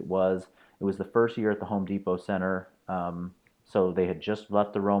big as it was. It was the first year at the Home Depot Center, so they had just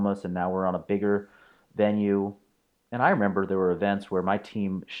left the Romas, and now we're on a bigger venue. And I remember there were events where my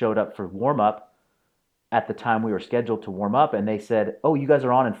team showed up for warm up at the time we were scheduled to warm up, and they said, "Oh, you guys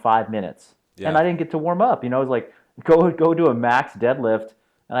are on in 5 minutes," and Yeah. I didn't get to warm up. It was like go do a max deadlift,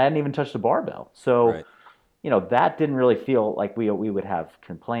 and I hadn't even touched the barbell. So Right. that didn't really feel like we would have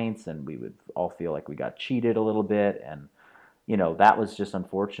complaints, and we would all feel like we got cheated a little bit, and that was just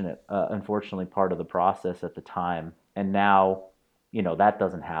unfortunately part of the process at the time. And now, that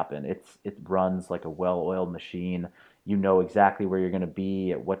doesn't happen. It runs like a well-oiled machine. You know exactly where you're going to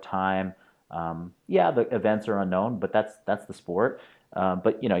be at what time. Yeah, the events are unknown, but that's the sport.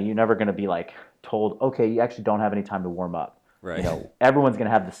 But you're never going to be like told, okay, you actually don't have any time to warm up. Right. Everyone's going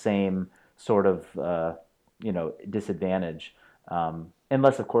to have the same sort of disadvantage,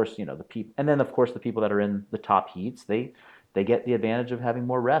 unless of course the people, and then of course the people that are in the top heats, they get the advantage of having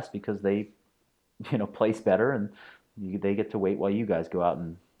more rest because they place better, and they get to wait while you guys go out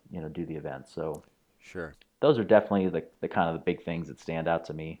and do the event. So Sure. those are definitely the kind of the big things that stand out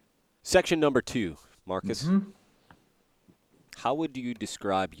to me. Section number 2, Marcus. hmm How would you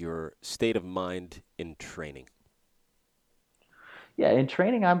describe your state of mind in training? Yeah, in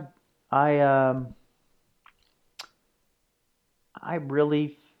training, I um I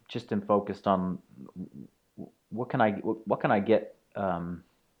really just am focused on what can I get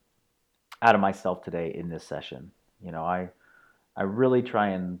out of myself today in this session. I really try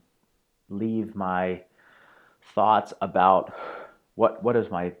and leave my thoughts about what is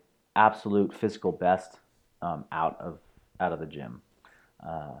my absolute physical best out of the gym.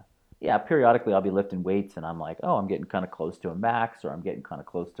 Uh, yeah, periodically I'll be lifting weights and I'm like, oh, I'm getting kind of close to a max, or I'm getting kind of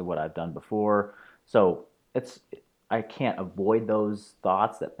close to what I've done before. So it's I can't avoid those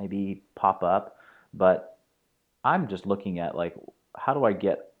thoughts that maybe pop up, but I'm just looking at like how do I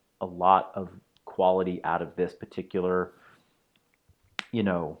get a lot of quality out of this particular you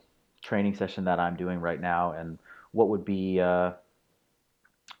know training session that I'm doing right now, and what would be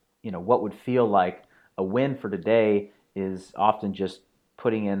what would feel like a win for today is often just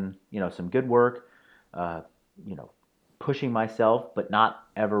putting in some good work, uh, you know pushing myself, but not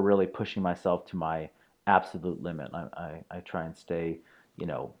ever really pushing myself to my absolute limit. I try and stay you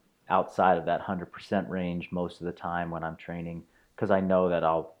know outside of that 100% range most of the time when I'm training, because I know that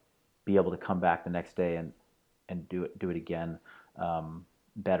I'll be able to come back the next day and do it again,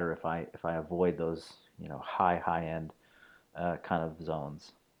 better if I avoid those high end kind of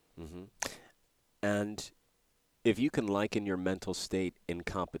zones. hmm And if you can liken your mental state in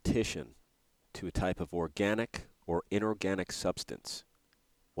competition to a type of organic or inorganic substance,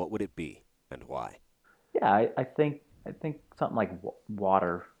 what would it be and why? Yeah, I think something like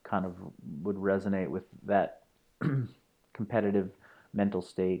water kind of would resonate with that competitive mental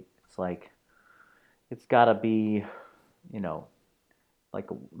state. It's like it's got to be, you know, like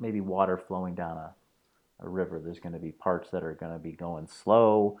maybe water flowing down a river. There's going to be parts that are going to be going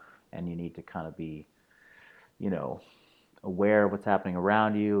slow, and you need to kind of be, you know, aware of what's happening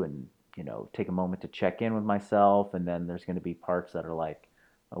around you, and take a moment to check in with myself. And then there's going to be parts that are like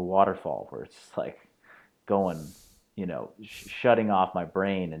a waterfall where it's just like going, shutting off my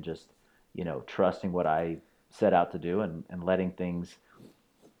brain and just trusting what I set out to do, and letting things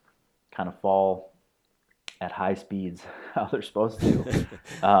kind of fall at high speeds how they're supposed to.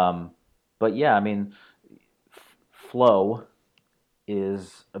 um, but yeah, I mean, flow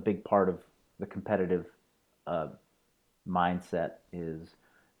is a big part of the competitive uh, mindset, is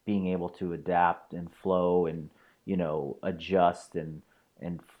being able to adapt and flow and adjust and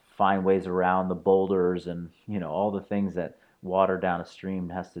find ways around the boulders, and all the things that water down a stream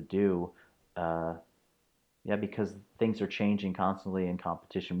has to do. uh, yeah, because things are changing constantly in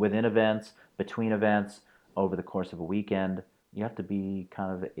competition, within events, between events, over the course of a weekend. You have to be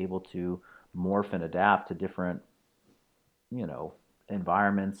kind of able to morph and adapt to different you know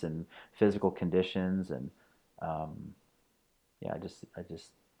environments and physical conditions. And um, yeah, I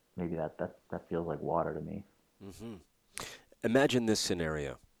just maybe that feels like water to me. hmm Imagine this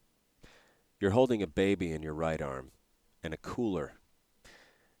scenario. You're holding a baby in your right arm and a cooler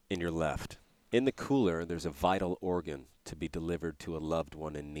in your left. In the cooler, there's a vital organ to be delivered to a loved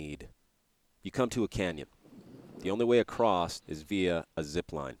one in need. You come to a canyon. The only way across is via a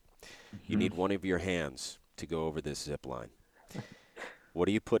zip line. You hmm need one of your hands to go over this zip line. What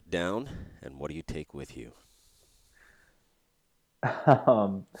do you put down and what do you take with you?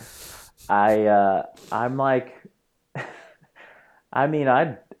 um, I'm like, I mean,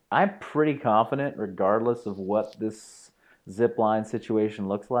 I'm pretty confident, regardless of what this zip line situation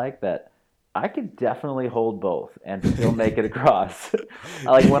looks like, that I could definitely hold both and still make it across.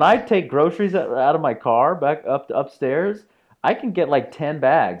 Like when I take groceries out of my car back up to upstairs, I can get like 10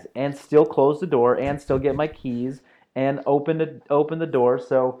 bags and still close the door and still get my keys and open the door.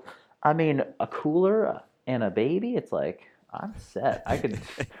 So, I mean, a cooler and a baby, it's like I'm set. I could.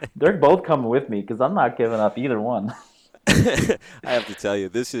 They're both coming with me because I'm not giving up either one. I have to tell you,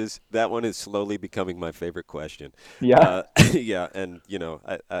 that one is slowly becoming my favorite question. Yeah. Yeah, and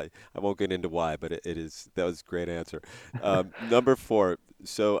I won't get into why, but it is that was a great answer. Number 4,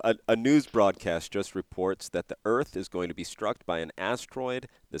 So, a news broadcast just reports that the Earth is going to be struck by an asteroid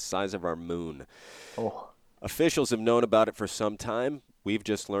the size of our moon. Oh, Officials have known about it for some time. We've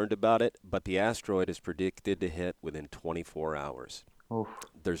just learned about it, but the asteroid is predicted to hit within 24 hours. oof.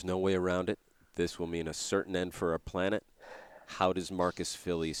 There's no way around it. This will mean a certain end for our planet. How does Marcus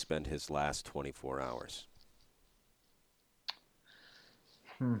Philly spend his last 24 hours?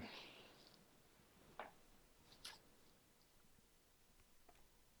 Hmm.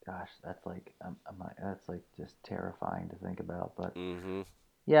 Gosh, that's like that's like just terrifying to think about. But Mm-hmm.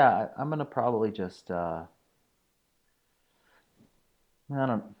 yeah, I'm gonna probably just I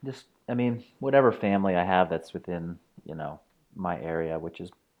don't just I mean whatever family I have that's within you know my area, which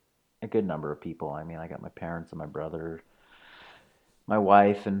is a good number of people. I mean, I got my parents and my brother, my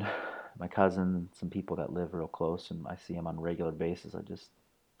wife, and my cousin, and some people that live real close, and I see them on a regular basis. I just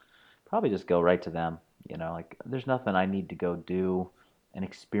probably just go right to them. You know, like there's nothing I need to go do and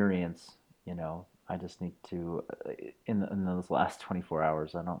experience. You know, I just need to in those last 24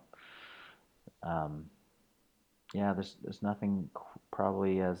 hours. I don't. Um, yeah, there's nothing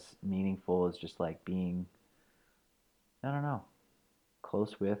probably as meaningful as just like being I don't know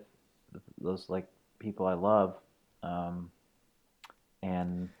close with those like people I love. Um,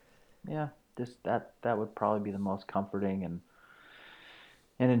 and yeah, just that would probably be the most comforting and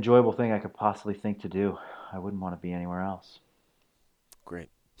an enjoyable thing I could possibly think to do. I wouldn't want to be anywhere else. Great.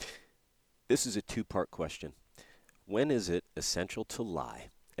 This is a two-part question. When is it essential to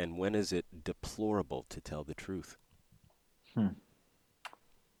lie? And when is it deplorable to tell the truth? Hmm.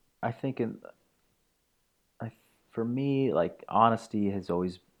 I think I, for me, like honesty has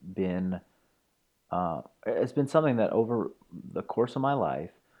always been it's been something that over the course of my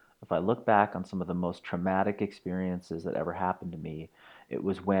life, if I look back on some of the most traumatic experiences that ever happened to me, it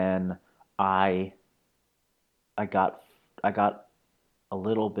was when I I got I got a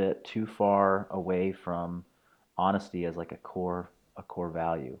little bit too far away from honesty as like a core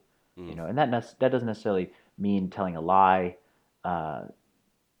value, you Mm, know, and that doesn't necessarily mean telling a lie, uh,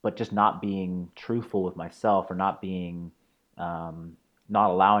 but just not being truthful with myself or not being um,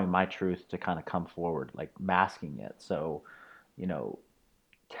 not allowing my truth to kind of come forward, like masking it. So, you know,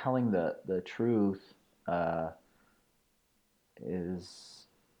 telling the truth uh, is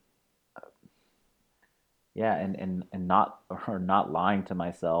yeah, and not or not lying to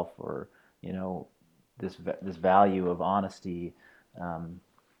myself or you know this value of honesty. Um,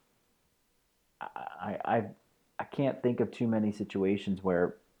 I, I I can't think of too many situations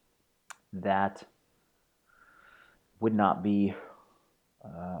where that would not be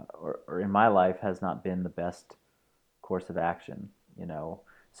or in my life has not been the best course of action. You know,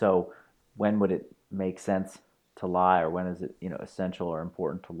 so when would it make sense to lie, or when is it you know essential or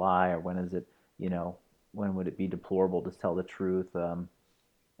important to lie, or when is it you know when would it be deplorable to tell the truth?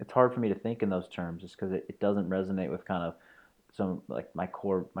 It's hard for me to think in those terms just because it doesn't resonate with kind of some like my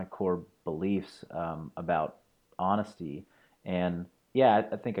core beliefs about honesty and yeah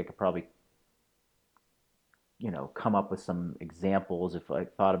I think I could probably you know come up with some examples if I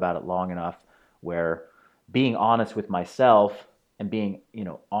thought about it long enough where being honest with myself and being you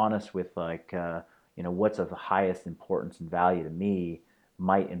know honest with like you know what's of the highest importance and value to me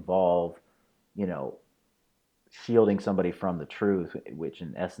might involve you know shielding somebody from the truth which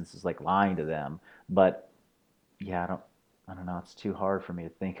in essence is like lying to them but yeah I don't know it's too hard for me to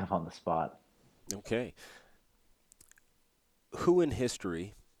think of on the spot. okay. Who in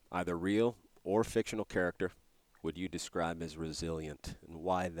history, either real or fictional character, would you describe as resilient and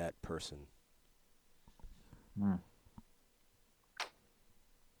why that person? Hmm.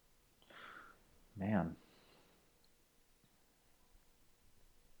 Man,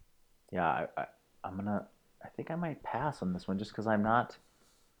 yeah, I'm gonna. I think I might pass on this one just because I'm not.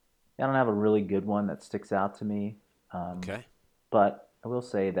 I don't have a really good one that sticks out to me. Um, Okay. but I will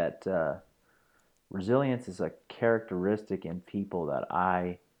say that resilience is a characteristic in people that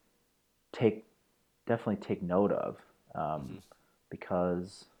I take definitely take note of Mm-hmm. um,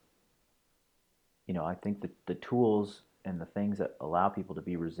 because you know I think that the tools and the things that allow people to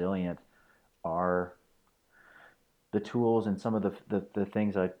be resilient are the tools and some of the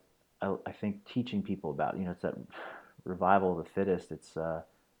things I think teaching people about. You know, it's that revival of the fittest. It's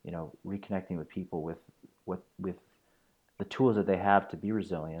you know reconnecting with people with what with the tools that they have to be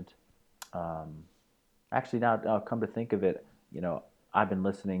resilient. Um, actually, now come to think of it, you know, I've been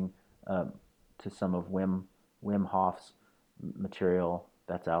listening um, to some of Wim Hof's material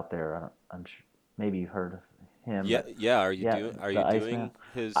that's out there. I'm sure, maybe you've heard of him, Yeah, but yeah. yeah, Are the you Iceman. doing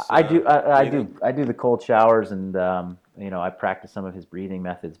his Do breathing? I do the cold showers and you know I practice some of his breathing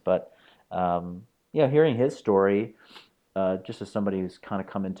methods, but um, yeah, hearing his story just as somebody who's kind of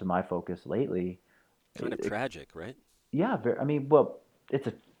come into my focus lately, Kind of tragic, right? yeah, I mean, well,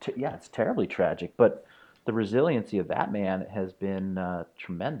 yeah, it's terribly tragic, but the resiliency of that man has been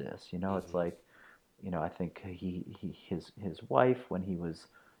tremendous. You know, it's Mm-hmm. like, I think his wife, when he was,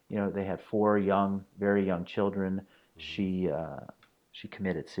 they had four young, very young children. Mm-hmm. She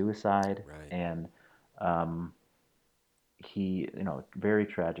committed suicide, Right. and um, very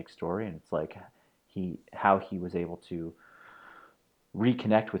tragic story, and it's like how he was able to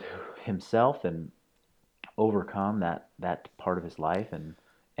reconnect with himself and overcome that part of his life, and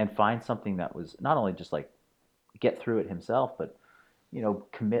find something that was not only just like get through it himself, but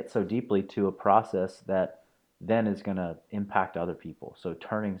commit so deeply to a process that then is going to impact other people. So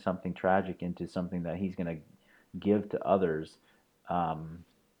turning something tragic into something that he's going to give to others, um,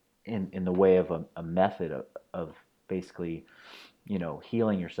 in the way of a method of basically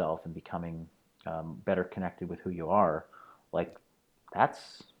healing yourself and becoming better connected with who you are. Like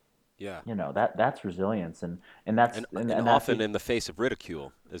that's Yeah. that's resilience, And and that's often in the face of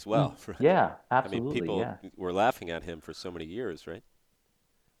ridicule as well, right? yeah, I mean, absolutely, people yeah. were laughing at him for so many years, right?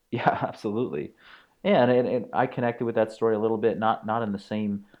 Yeah, absolutely. Yeah, and I connected with that story a little bit, not in the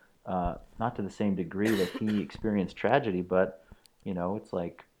same, not to the same degree that he experienced tragedy, but it's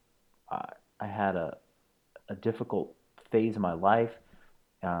like I, I had a difficult phase of my life,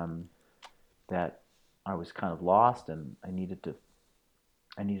 um, that I was kind of lost, and I needed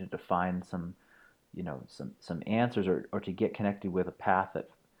to find some answers, or to get connected with a path that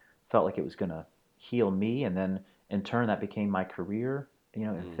felt like it was going to heal me, and then in turn that became my career,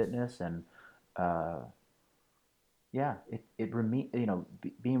 in Mm. fitness, and uh, yeah,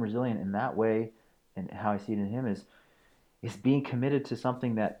 being resilient in that way, and how I see it in him is being committed to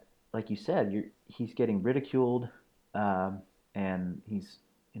something that, like you said, he's getting ridiculed, um, and he's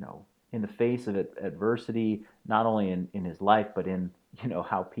you know in the face of adversity, not only in his life, but in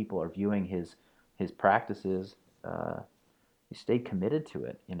how people are viewing his practices. He stayed committed to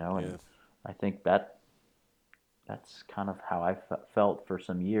it, and Yeah. I think that's kind of how I felt for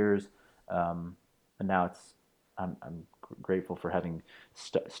some years, and now I'm grateful for having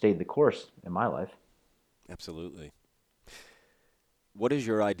stayed the course in my life. Absolutely. What is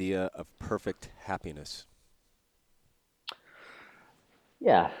your idea of perfect happiness?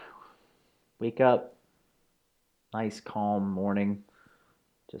 Yeah, wake up, nice calm morning,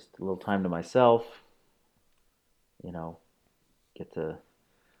 just a little time to myself, you know, get to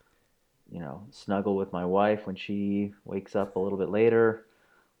snuggle with my wife when she wakes up a little bit later.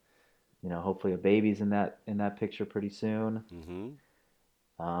 Hopefully a baby's in that picture pretty soon. Mm-hmm.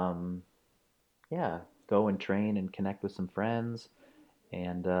 Um, yeah, go and train and connect with some friends,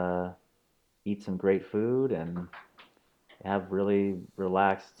 and eat some great food, and have really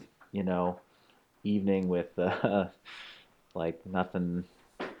relaxed, you know, evening with like nothing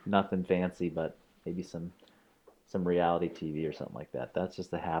fancy, but maybe some reality TV or something like that. That's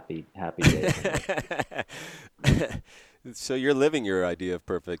just a happy day for me. So you're living your idea of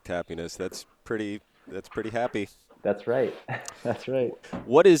perfect happiness. That's pretty happy. That's right. That's right.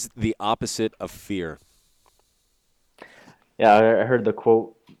 What is the opposite of fear? Yeah, I heard the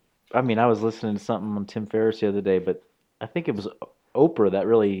quote. I mean, I was listening to something on Tim Ferriss the other day, but I think it was Oprah that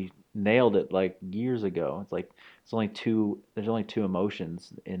really nailed it like years ago. It's like there's only two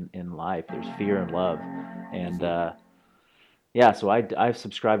emotions in life. There's fear and love. And Mm-hmm. yeah, so I've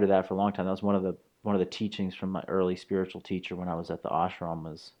subscribed to that for a long time. That was one of the teachings from my early spiritual teacher when I was at the ashram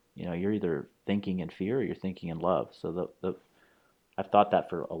was, you're either thinking in fear or you're thinking in love. So I've thought that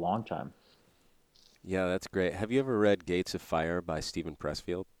for a long time. Yeah, that's great. Have you ever read Gates of Fire by Stephen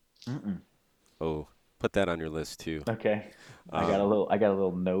Pressfield? Mm-mm. Oh, put that on your list too. Okay. Um, I got a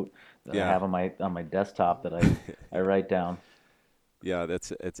little note that I yeah, have on my desktop that I write down. yeah,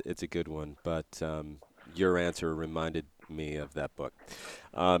 it's a good one. But your answer reminded me of that book.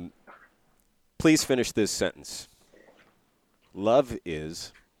 Um, please finish this sentence. Love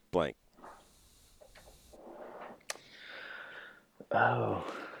is blank. Oh,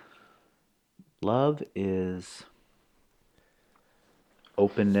 love is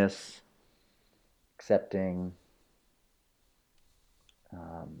openness, accepting,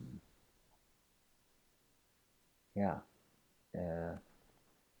 um, yeah, uh,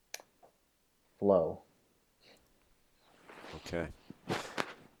 flow. Okay.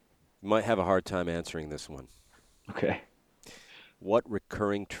 You might have a hard time answering this one. Okay. What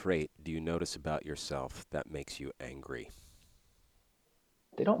recurring trait do you notice about yourself that makes you angry?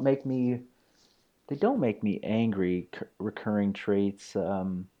 They don't make me they don't make me angry. Recurring traits. I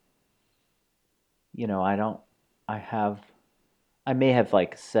don't. I have. I may have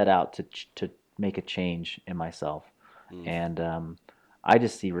like set out to make a change in myself, Mm. And I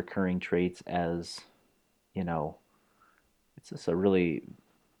just see recurring traits as, you know, it's just a really,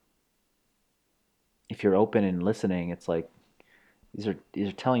 if you're open and listening, it's like these are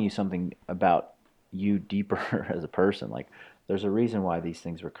telling you something about you deeper as a person. Like there's a reason why these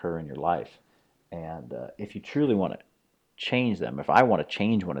things recur in your life, and if you truly want to change them, if I want to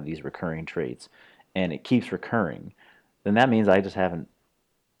change one of these recurring traits, and it keeps recurring, then that means I just haven't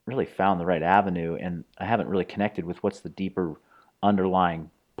really found the right avenue, and I haven't really connected with what's the deeper underlying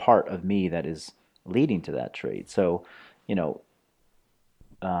part of me that is leading to that trait. So, you know,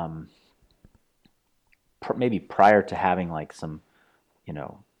 um, maybe prior to having like some, you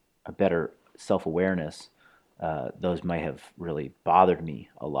know, a better self awareness, those might have really bothered me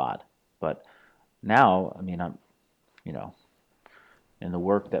a lot. But now, I mean, I'm, you know, in the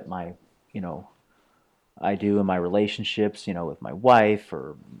work that you know, I do in my relationships, you know, with my wife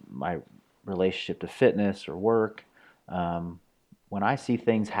or my relationship to fitness or work, um, when I see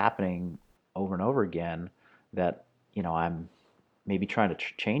things happening over and over again that, you know, I'm maybe trying to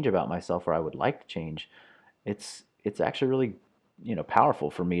change about myself or I would like to change, it's actually really, you know, powerful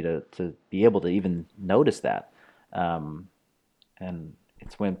for me to be able to even notice that. Um, and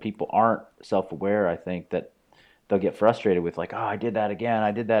it's when people aren't self-aware, I think, that they'll get frustrated with like, oh, I did that again,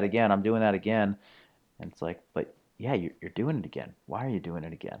 I did that again, I'm doing that again, and it's like, but yeah, you're doing it again. Why are you doing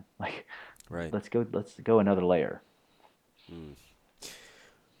it again? Like, Right. let's go another layer. Mm.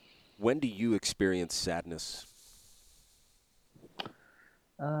 When do you experience sadness?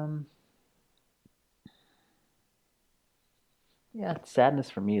 Um, yeah, sadness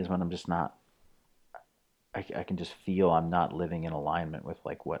for me is when I'm just not. I can just feel I'm not living in alignment with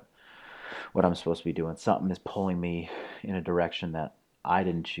like what I'm supposed to be doing. Something is pulling me in a direction that I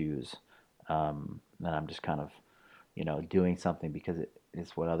didn't choose. And I'm just kind of, you know, doing something because it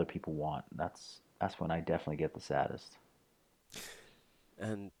is what other people want. That's when I definitely get the saddest.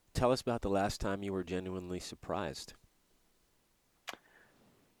 And tell us about the last time you were genuinely surprised.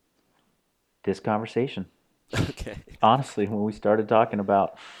 This conversation, Okay. honestly, when we started talking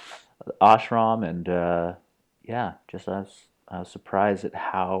about ashram and yeah, just I was surprised at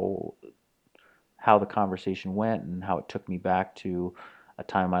how the conversation went and how it took me back to a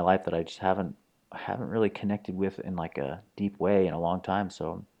time in my life that I haven't really connected with in like a deep way in a long time.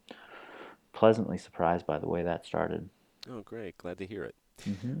 So I'm pleasantly surprised by the way that started. Oh, great. Glad to hear it.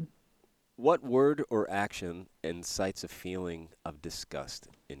 Hmm. What word or action incites a feeling of disgust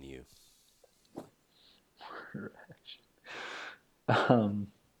in you? um,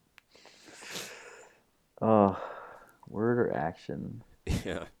 oh, word or action?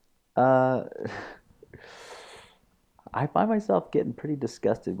 Yeah. Uh, I find myself getting pretty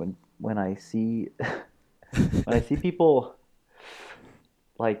disgusted when I see when I see people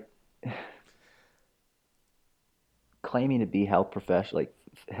like claiming to be health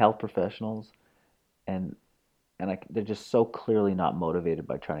professionals, and they're just so clearly not motivated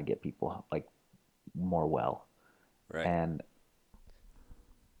by trying to get people like more well. Right. And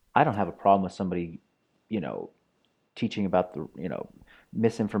I don't have a problem with somebody, you know, teaching about the, you know,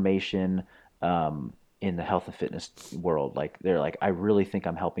 misinformation in the health and fitness world. Like they're like, I really think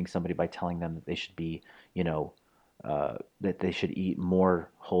I'm helping somebody by telling them that they should be, you know, that they should eat more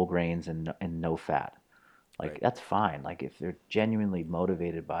whole grains and no fat. Like Right. that's fine. Like if they're genuinely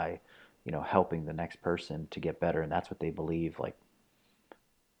motivated by, you know, helping the next person to get better and that's what they believe, like,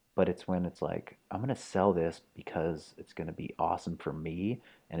 but it's when it's like I'm going to sell this because it's going to be awesome for me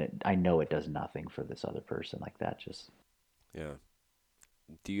and I know it does nothing for this other person, like that just. Yeah.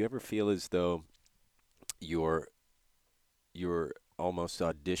 Do you ever feel as though you're you're almost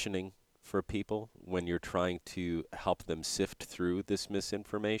auditioning for people when you're trying to help them sift through this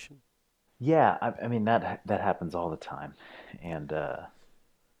misinformation? Yeah, I mean that happens all the time, and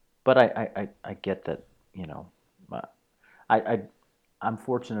but I get that, you know, uh, I I'm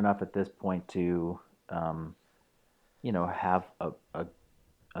fortunate enough at this point to um, you know, have a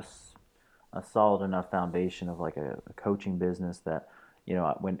a solid enough foundation of like a coaching business that, you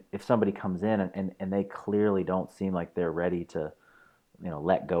know, when if somebody comes in and they clearly don't seem like they're ready to, you know,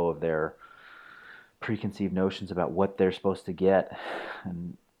 let go of their preconceived notions about what they're supposed to get,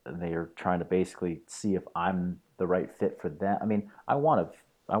 and they are trying to basically see if I'm the right fit for them. I mean, I want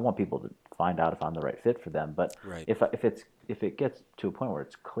people to find out if I'm the right fit for them, but Right. if it gets to a point where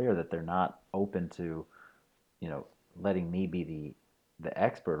it's clear that they're not open to, you know, letting me be the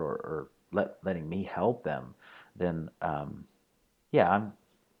expert or letting me help them, then yeah,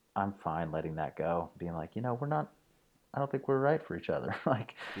 I'm fine letting that go, being like, you know, we're not. I don't think we're right for each other.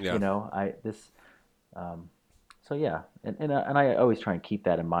 Like, you Yeah. know, I this um, so yeah, and I always try and keep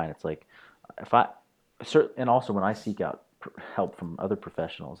that in mind. It's like if I And also when I seek out help from other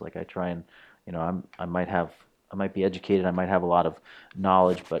professionals, like I try and, I might be educated, I might have a lot of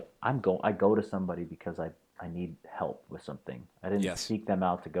knowledge, but I go to somebody because I need help with something. I didn't Yes. seek them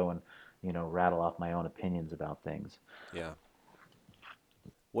out to go and, rattle off my own opinions about things. Yeah.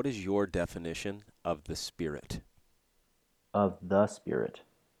 What is your definition of the spirit? Of the spirit.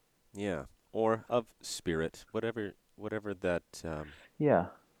 Yeah. Or of spirit, whatever that Yeah.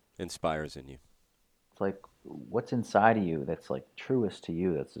 inspires in you. It's like what's inside of you that's like truest to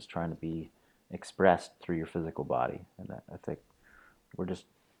you that's just trying to be expressed through your physical body. And I think we're just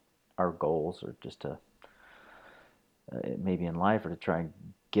our goals are just to maybe in life or to try and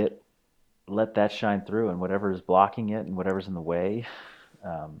get let that shine through and whatever is blocking it and whatever's in the way,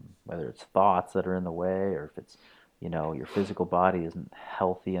 whether it's thoughts that are in the way or if it's your physical body isn't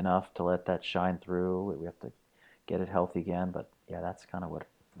healthy enough to let that shine through. We have to get it healthy again. But yeah, that's kind of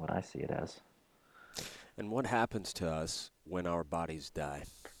what I see it as. And what happens to us when our bodies die?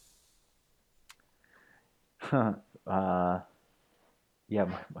 uh, yeah,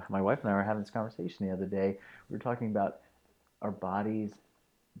 my wife and I were having this conversation the other day. We were talking about our bodies,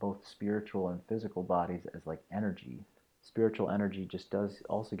 both spiritual and physical bodies, as like energy. Spiritual energy just does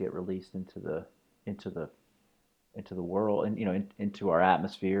also get released into the into the world and into our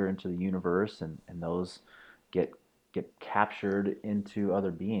atmosphere, into the universe, and those get get captured into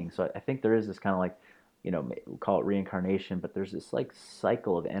other beings. So I think there is this kind of like we call it reincarnation, but there's this like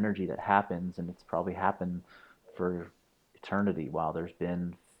cycle of energy that happens, and it's probably happened for eternity while there's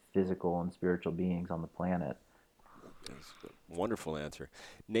been physical and spiritual beings on the planet. That's a wonderful answer.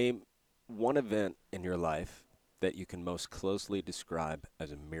 Name one event in your life that you can most closely describe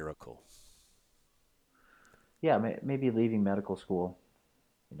as a miracle. Yeah, maybe leaving medical school.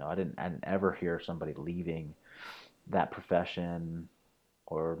 I didn't ever hear somebody leaving that profession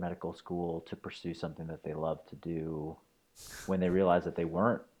or medical school to pursue something that they love to do when they realized that they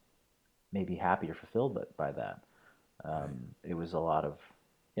weren't maybe happy or fulfilled by that. Right. It was a lot of,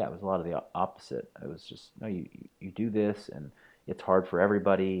 yeah, it was a lot of the opposite. It was just, no, you do this and it's hard for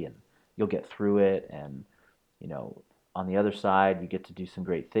everybody and you'll get through it. And, you know, on the other side, you get to do some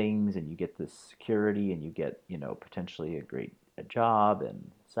great things and you get this security and you get, potentially a great job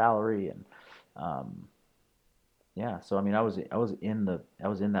and salary. And, um, yeah, so I mean, I was in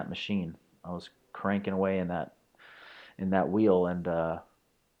that machine. I was cranking away in that wheel and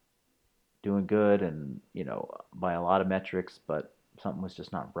doing good and by a lot of metrics, but something was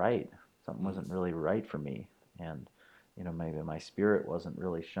just not right. Something Mm. wasn't really right for me, and maybe my spirit wasn't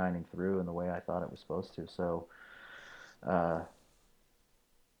really shining through in the way I thought it was supposed to. So, uh,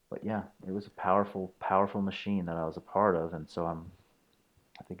 but yeah, it was a powerful, powerful machine that I was a part of, and so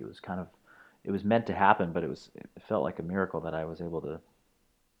I think it was kind of it was meant to happen, but it felt like a miracle that I was able to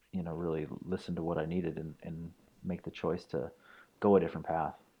really listen to what I needed and make the choice to go a different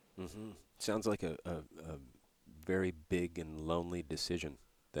path. Hmm. Sounds like a very big and lonely decision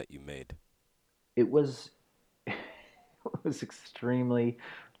that you made. It was it was extremely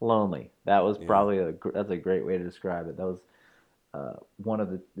lonely. That was Yeah. probably that's a great way to describe it. That was one of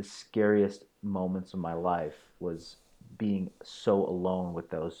the scariest moments of my life was being so alone with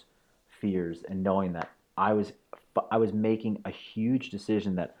those fears and knowing that I was making a huge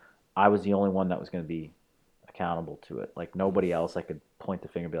decision that I was the only one that was going to be accountable to it. Like Mm. nobody else I could point the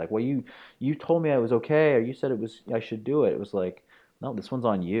finger and be like, "Well, you told me I was okay or you said it was I should do it." It was like, "No, this one's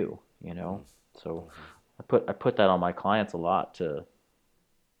on you." Mm. So Hmm. I put that on my clients a lot to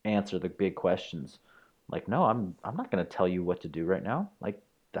answer the big questions. Like, no, I'm not going to tell you what to do right now. Like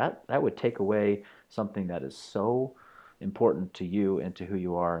that would take away something that is so important to you and to who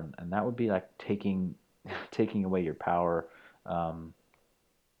you are, and that would be like taking taking away your power. Um,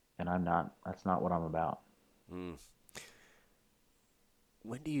 and I'm not. That's not what I'm about. Mm.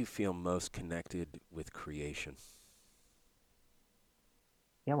 When do you feel most connected with creation?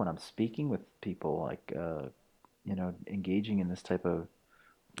 Yeah, when I'm speaking with people, like engaging in this type of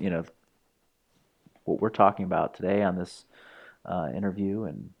you know what we're talking about today on this interview,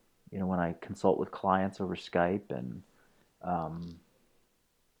 and when I consult with clients over Skype and um,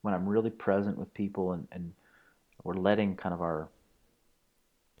 when I'm really present with people and we're letting kind of our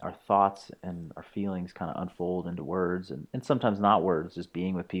thoughts and our feelings kind of unfold into words and sometimes not words, just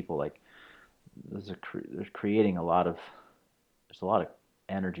being with people like there's creating a lot of there's a lot of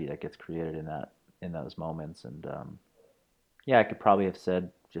energy that gets created in those moments and yeah, I could probably have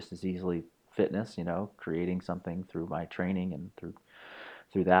said just as easily fitness, creating something through my training and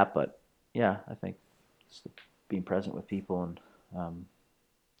through that, but yeah, I think just being present with people and um,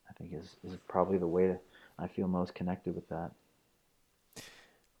 I think is probably the way to I feel most connected with that.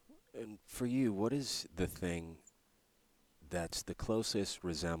 And for you, what is the thing that's the closest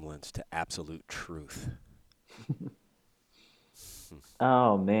resemblance to absolute truth?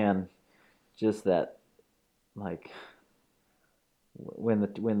 Oh man, just that like when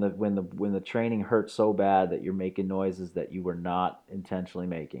the training hurts so bad that you're making noises that you were not intentionally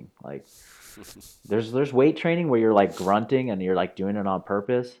making. Like there's weight training where you're like grunting and you're like doing it on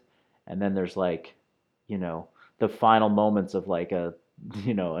purpose, and then there's like, you know, the final moments of like a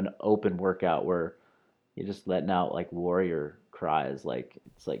an open workout where you're just letting out like warrior cries, like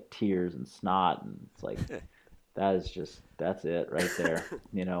it's like tears and snot, and it's like that's it right there.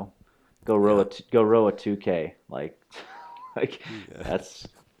 Yeah. Go row a 2K, like like Yeah. that's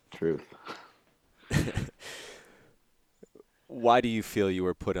truth. Why do you feel you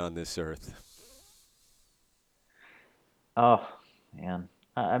were put on this earth? Oh man,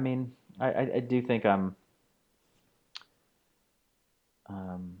 I mean, I do think um,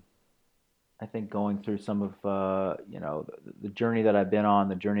 I think going through some of the journey that I've been on,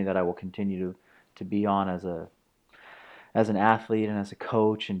 the journey that I will continue to be on as an athlete and as a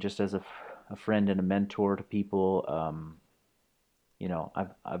coach and just as a friend and a mentor to people.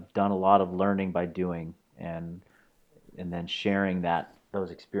 I've done a lot of learning by doing, and then sharing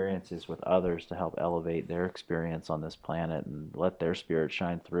those experiences with others to help elevate their experience on this planet and let their spirit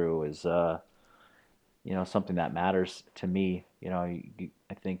shine through is something that matters to me.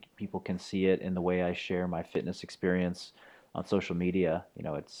 I think people can see it in the way I share my fitness experience on social media.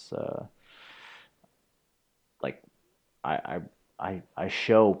 It's like I, I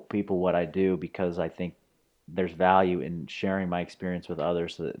show people what I do because I think there's value in sharing my experience with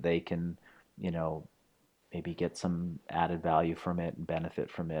others so that they can, you know, maybe get some added value from it and benefit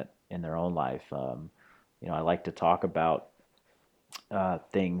from it in their own life. I like to talk about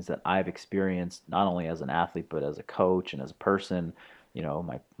things that I've experienced not only as an athlete but as a coach and as a person.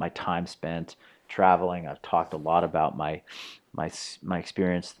 My time spent traveling. I've talked a lot about my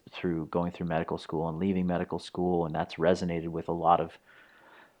experience through going through medical school and leaving medical school, and that's resonated with a lot of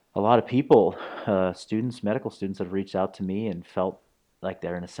people. Medical students have reached out to me and felt like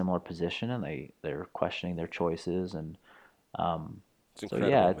they're in a similar position, and they're questioning their choices. And um, It's so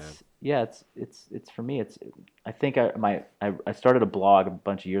yeah, incredible, man. it's for me. I think I started a blog a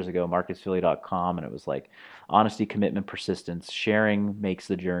bunch of years ago, marcusphilly.com, and it was like honesty, commitment, persistence. Sharing makes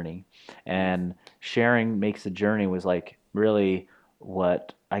the journey, Mm. and sharing makes the journey was like really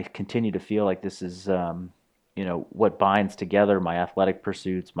what I continue to feel like this is. What binds together my athletic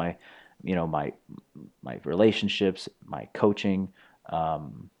pursuits, my you know my relationships, my coaching,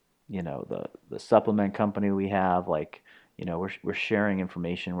 um, the supplement company we have. Like, we're sharing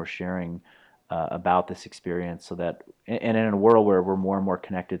information, we're sharing about this experience, so that, and in a world where we're more and more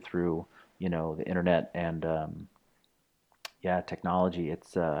connected through the internet and yeah, technology, it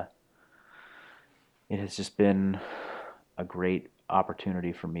has just been a great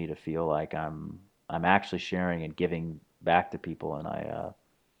opportunity for me to feel like I'm actually sharing and giving back to people, and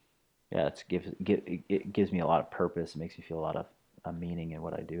yeah, it gives me a lot of purpose. It makes me feel a lot of meaning in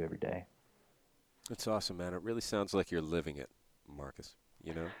what I do every day. It's awesome, man. It really sounds like you're living it, Marcus.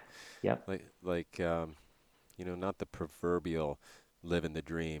 You know, Yep. not the proverbial living the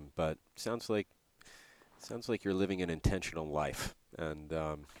dream, but sounds like you're living an intentional life, and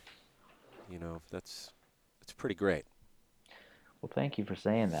that's pretty great. Well, thank you for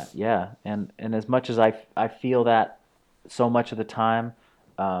saying that. Yeah, and as much as I feel that so much of the time,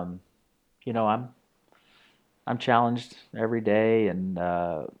 um, I'm challenged every day, and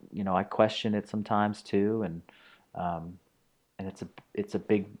I question it sometimes too, um, and it's a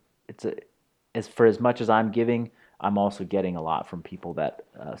big it's a as much as I'm giving, I'm also getting a lot from people that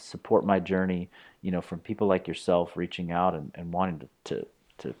support my journey. From people like yourself reaching out and wanting to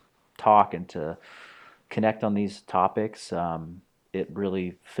talk and to connect on these topics. It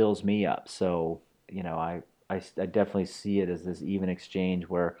really fills me up. So I definitely see it as this even exchange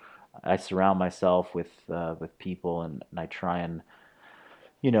where I surround myself with people, and I try and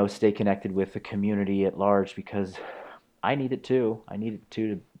stay connected with the community at large because I need it too. I need it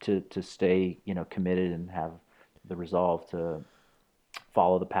too to stay committed and have the resolve to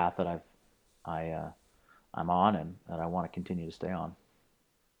follow the path that I I'm on and that I want to continue to stay on.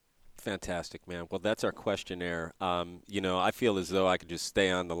 Fantastic, man. Well, that's our questionnaire. I feel as though I could just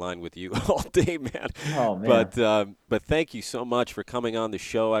stay on the line with you all day, man. Oh man, But thank you so much for coming on the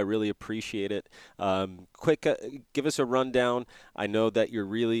show. I really appreciate it. Quick, give us a rundown. I know that you're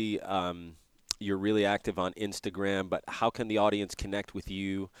really active on Instagram, but how can the audience connect with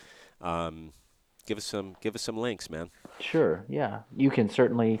you? Um, give us some links, man. sure, yeah. You can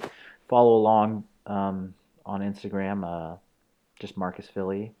certainly follow along on Instagram, just Marcus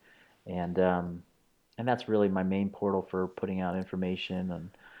Philly, And that's really my main portal for putting out information and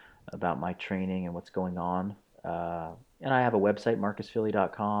about my training and what's going on. And I have a website,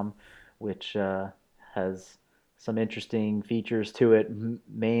 marcusphilly.com, which has some interesting features to it.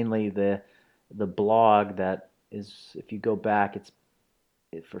 Mainly the blog that is, if you go back,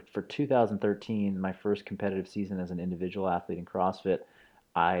 for 2013, my first competitive season as an individual athlete in CrossFit.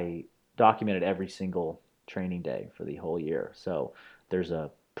 I documented every single training day for the whole year. So there's a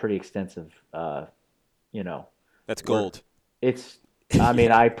pretty extensive, you know, That's work. gold. It's, I mean,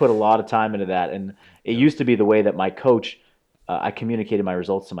 Yeah. I put a lot of time into that, and it Yep. used to be the way that my coach, I communicated my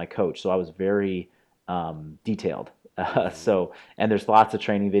results to my coach, so I was very detailed. Hmm. And there's lots of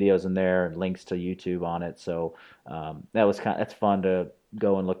training videos in there and links to YouTube on it. So that's fun to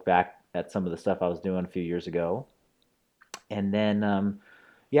go and look back at some of the stuff I was doing a few years ago. And then,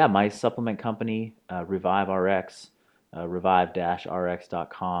 yeah, my supplement company, Revive RX,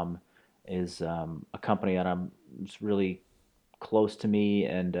 revive-rx.com, is a company that I'm it's really close to me,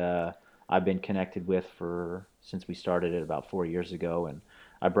 and I've been connected with for since we started it about 4 years ago. And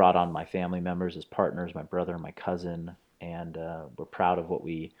I brought on my family members as partners, my brother and my cousin, and we're proud of what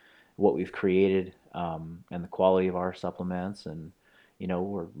we've created, and the quality of our supplements. And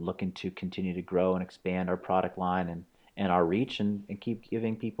we're looking to continue to grow and expand our product line and our reach, and keep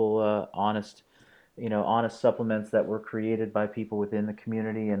giving people honest honest supplements that were created by people within the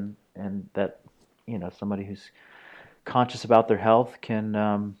community, and that somebody who's conscious about their health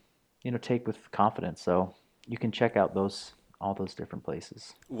can take with confidence. So you can check out those all those different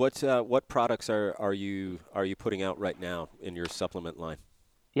places. What products are you putting out right now in your supplement line?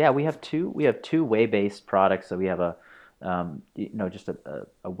 Yeah, we have two whey based products. So we have a just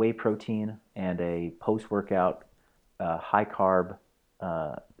a whey protein and a post workout high carb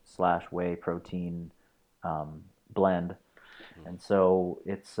slash whey protein blend. Mhm. And so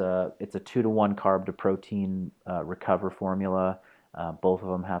it's a 2-to-1 carb to protein recover formula. Both of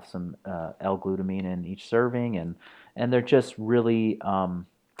them have some L-glutamine in each serving, and they're just really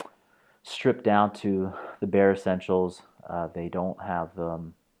stripped down to the bare essentials. They don't have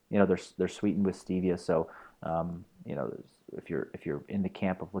they're sweetened with stevia. So if you're in the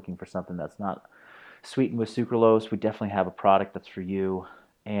camp of looking for something that's not sweetened with sucralose, we definitely have a product that's for you.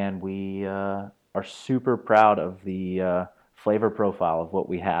 And we are super proud of the flavor profile of what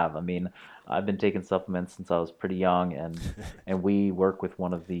we have. I mean, I've been taking supplements since I was pretty young, and we work with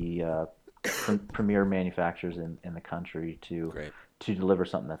one of the premier manufacturers in the country Great. to deliver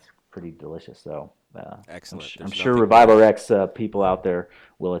something that's pretty delicious. So Excellent. I'm There's sure nothing Revival worse. X people out there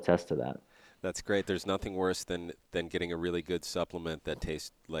will attest to that. That's great. There's nothing worse than getting a really good supplement that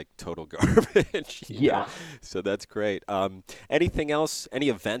tastes like total garbage, you know. Yeah. So that's great. Anything else? Any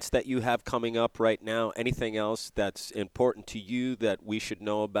events that you have coming up right now? Anything else that's important to you that we should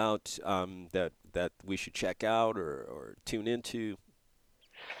know about? That we should check out or tune into?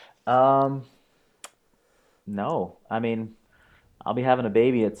 Um, no, I mean, I'll be having a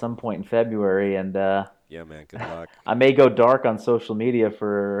baby at some point in February, and Yeah, man. Good luck. I may go dark on social media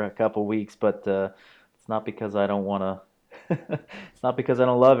for a couple weeks, but it's not because I don't want to. It's not because I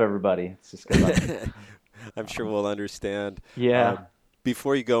don't love everybody. It's just because I'm sure we'll understand. yeah.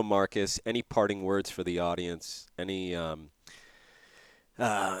 Before you go, Marcus, any parting words for the audience? Any uh,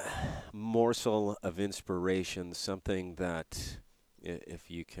 morsel of inspiration, something that if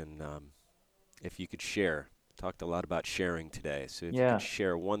you can, if you could share. Talked a lot about sharing today, so if you could Yeah,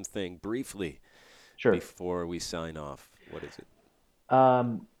 share one thing briefly sure. before we sign off, what is it?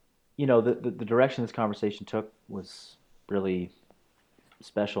 Um, the direction this conversation took was really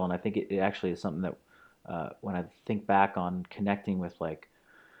special, and I think it actually is something that when I think back on connecting with, like,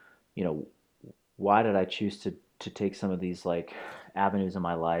 you know, why did I choose to take some of these, like, avenues in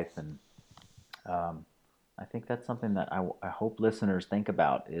my life. And um, I think that's something that I hope listeners think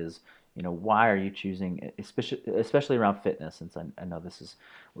about is, why are you choosing, especially around fitness, since I know this is,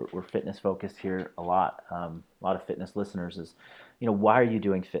 we're fitness focused here a lot of fitness listeners is, why are you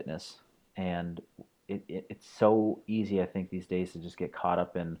doing fitness? And it's so easy, I think, these days to just get caught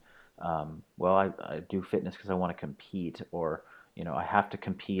up in, well, I do fitness because I want to compete, or, I have to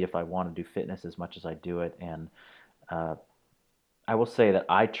compete if I want to do fitness as much as I do it. And uh, I will say that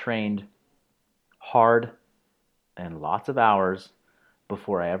I trained hard and lots of hours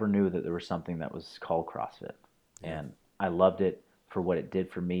before I ever knew that there was something that was called CrossFit. Yeah. And I loved it for what it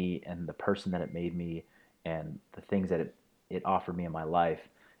did for me and the person that it made me and the things that it offered me in my life.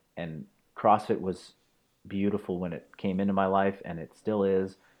 And CrossFit was beautiful when it came into my life, and it still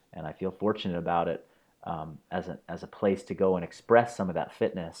is. And I feel fortunate about it, as a place to go and express some of that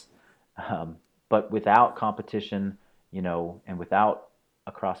fitness. Um, but without competition, and without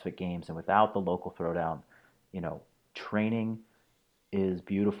a CrossFit Games and without the local throwdown, training is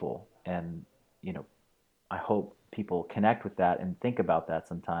beautiful. And, I hope people connect with that and think about that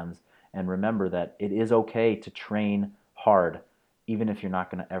sometimes and remember that it is okay to train hard, even if you're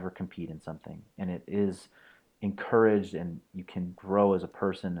not going to ever compete in something. And it is encouraged, and you can grow as a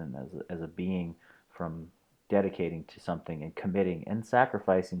person and as a being from dedicating to something and committing and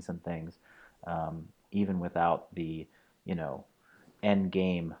sacrificing some things, even without the, end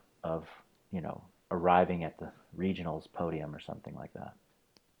game of, arriving at the regionals podium or something like that.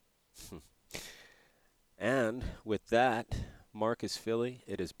 And with that, Marcus Filly,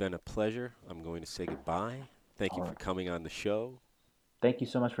 it has been a pleasure. I'm going to say goodbye. Thank you for coming on the show. Thank you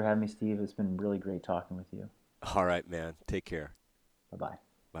so much for having me, Steve. It's been really great talking with you. All right, man. Take care. Bye-bye.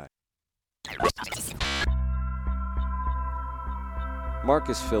 Bye.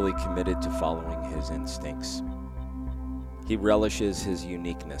 Marcus Filly committed to following his instincts. He relishes his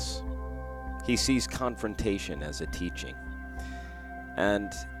uniqueness. He sees confrontation as a teaching,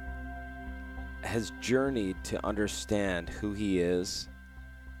 and has journeyed to understand who he is,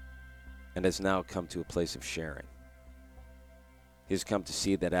 and has now come to a place of sharing. He's come to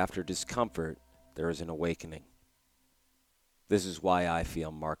see that after discomfort, there is an awakening. This is why I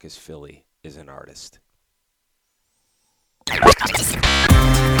feel Marcus Filly is an artist.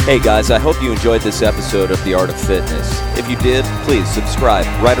 Hey guys, I hope you enjoyed this episode of The Art of Fitness. If you did, please subscribe,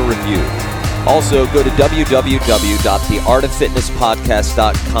 write a review. Also, go to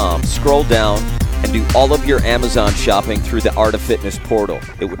www.theartoffitnesspodcast.com, scroll down, and do all of your Amazon shopping through the Art of Fitness portal.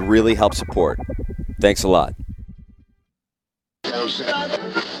 It would really help support. Thanks a lot.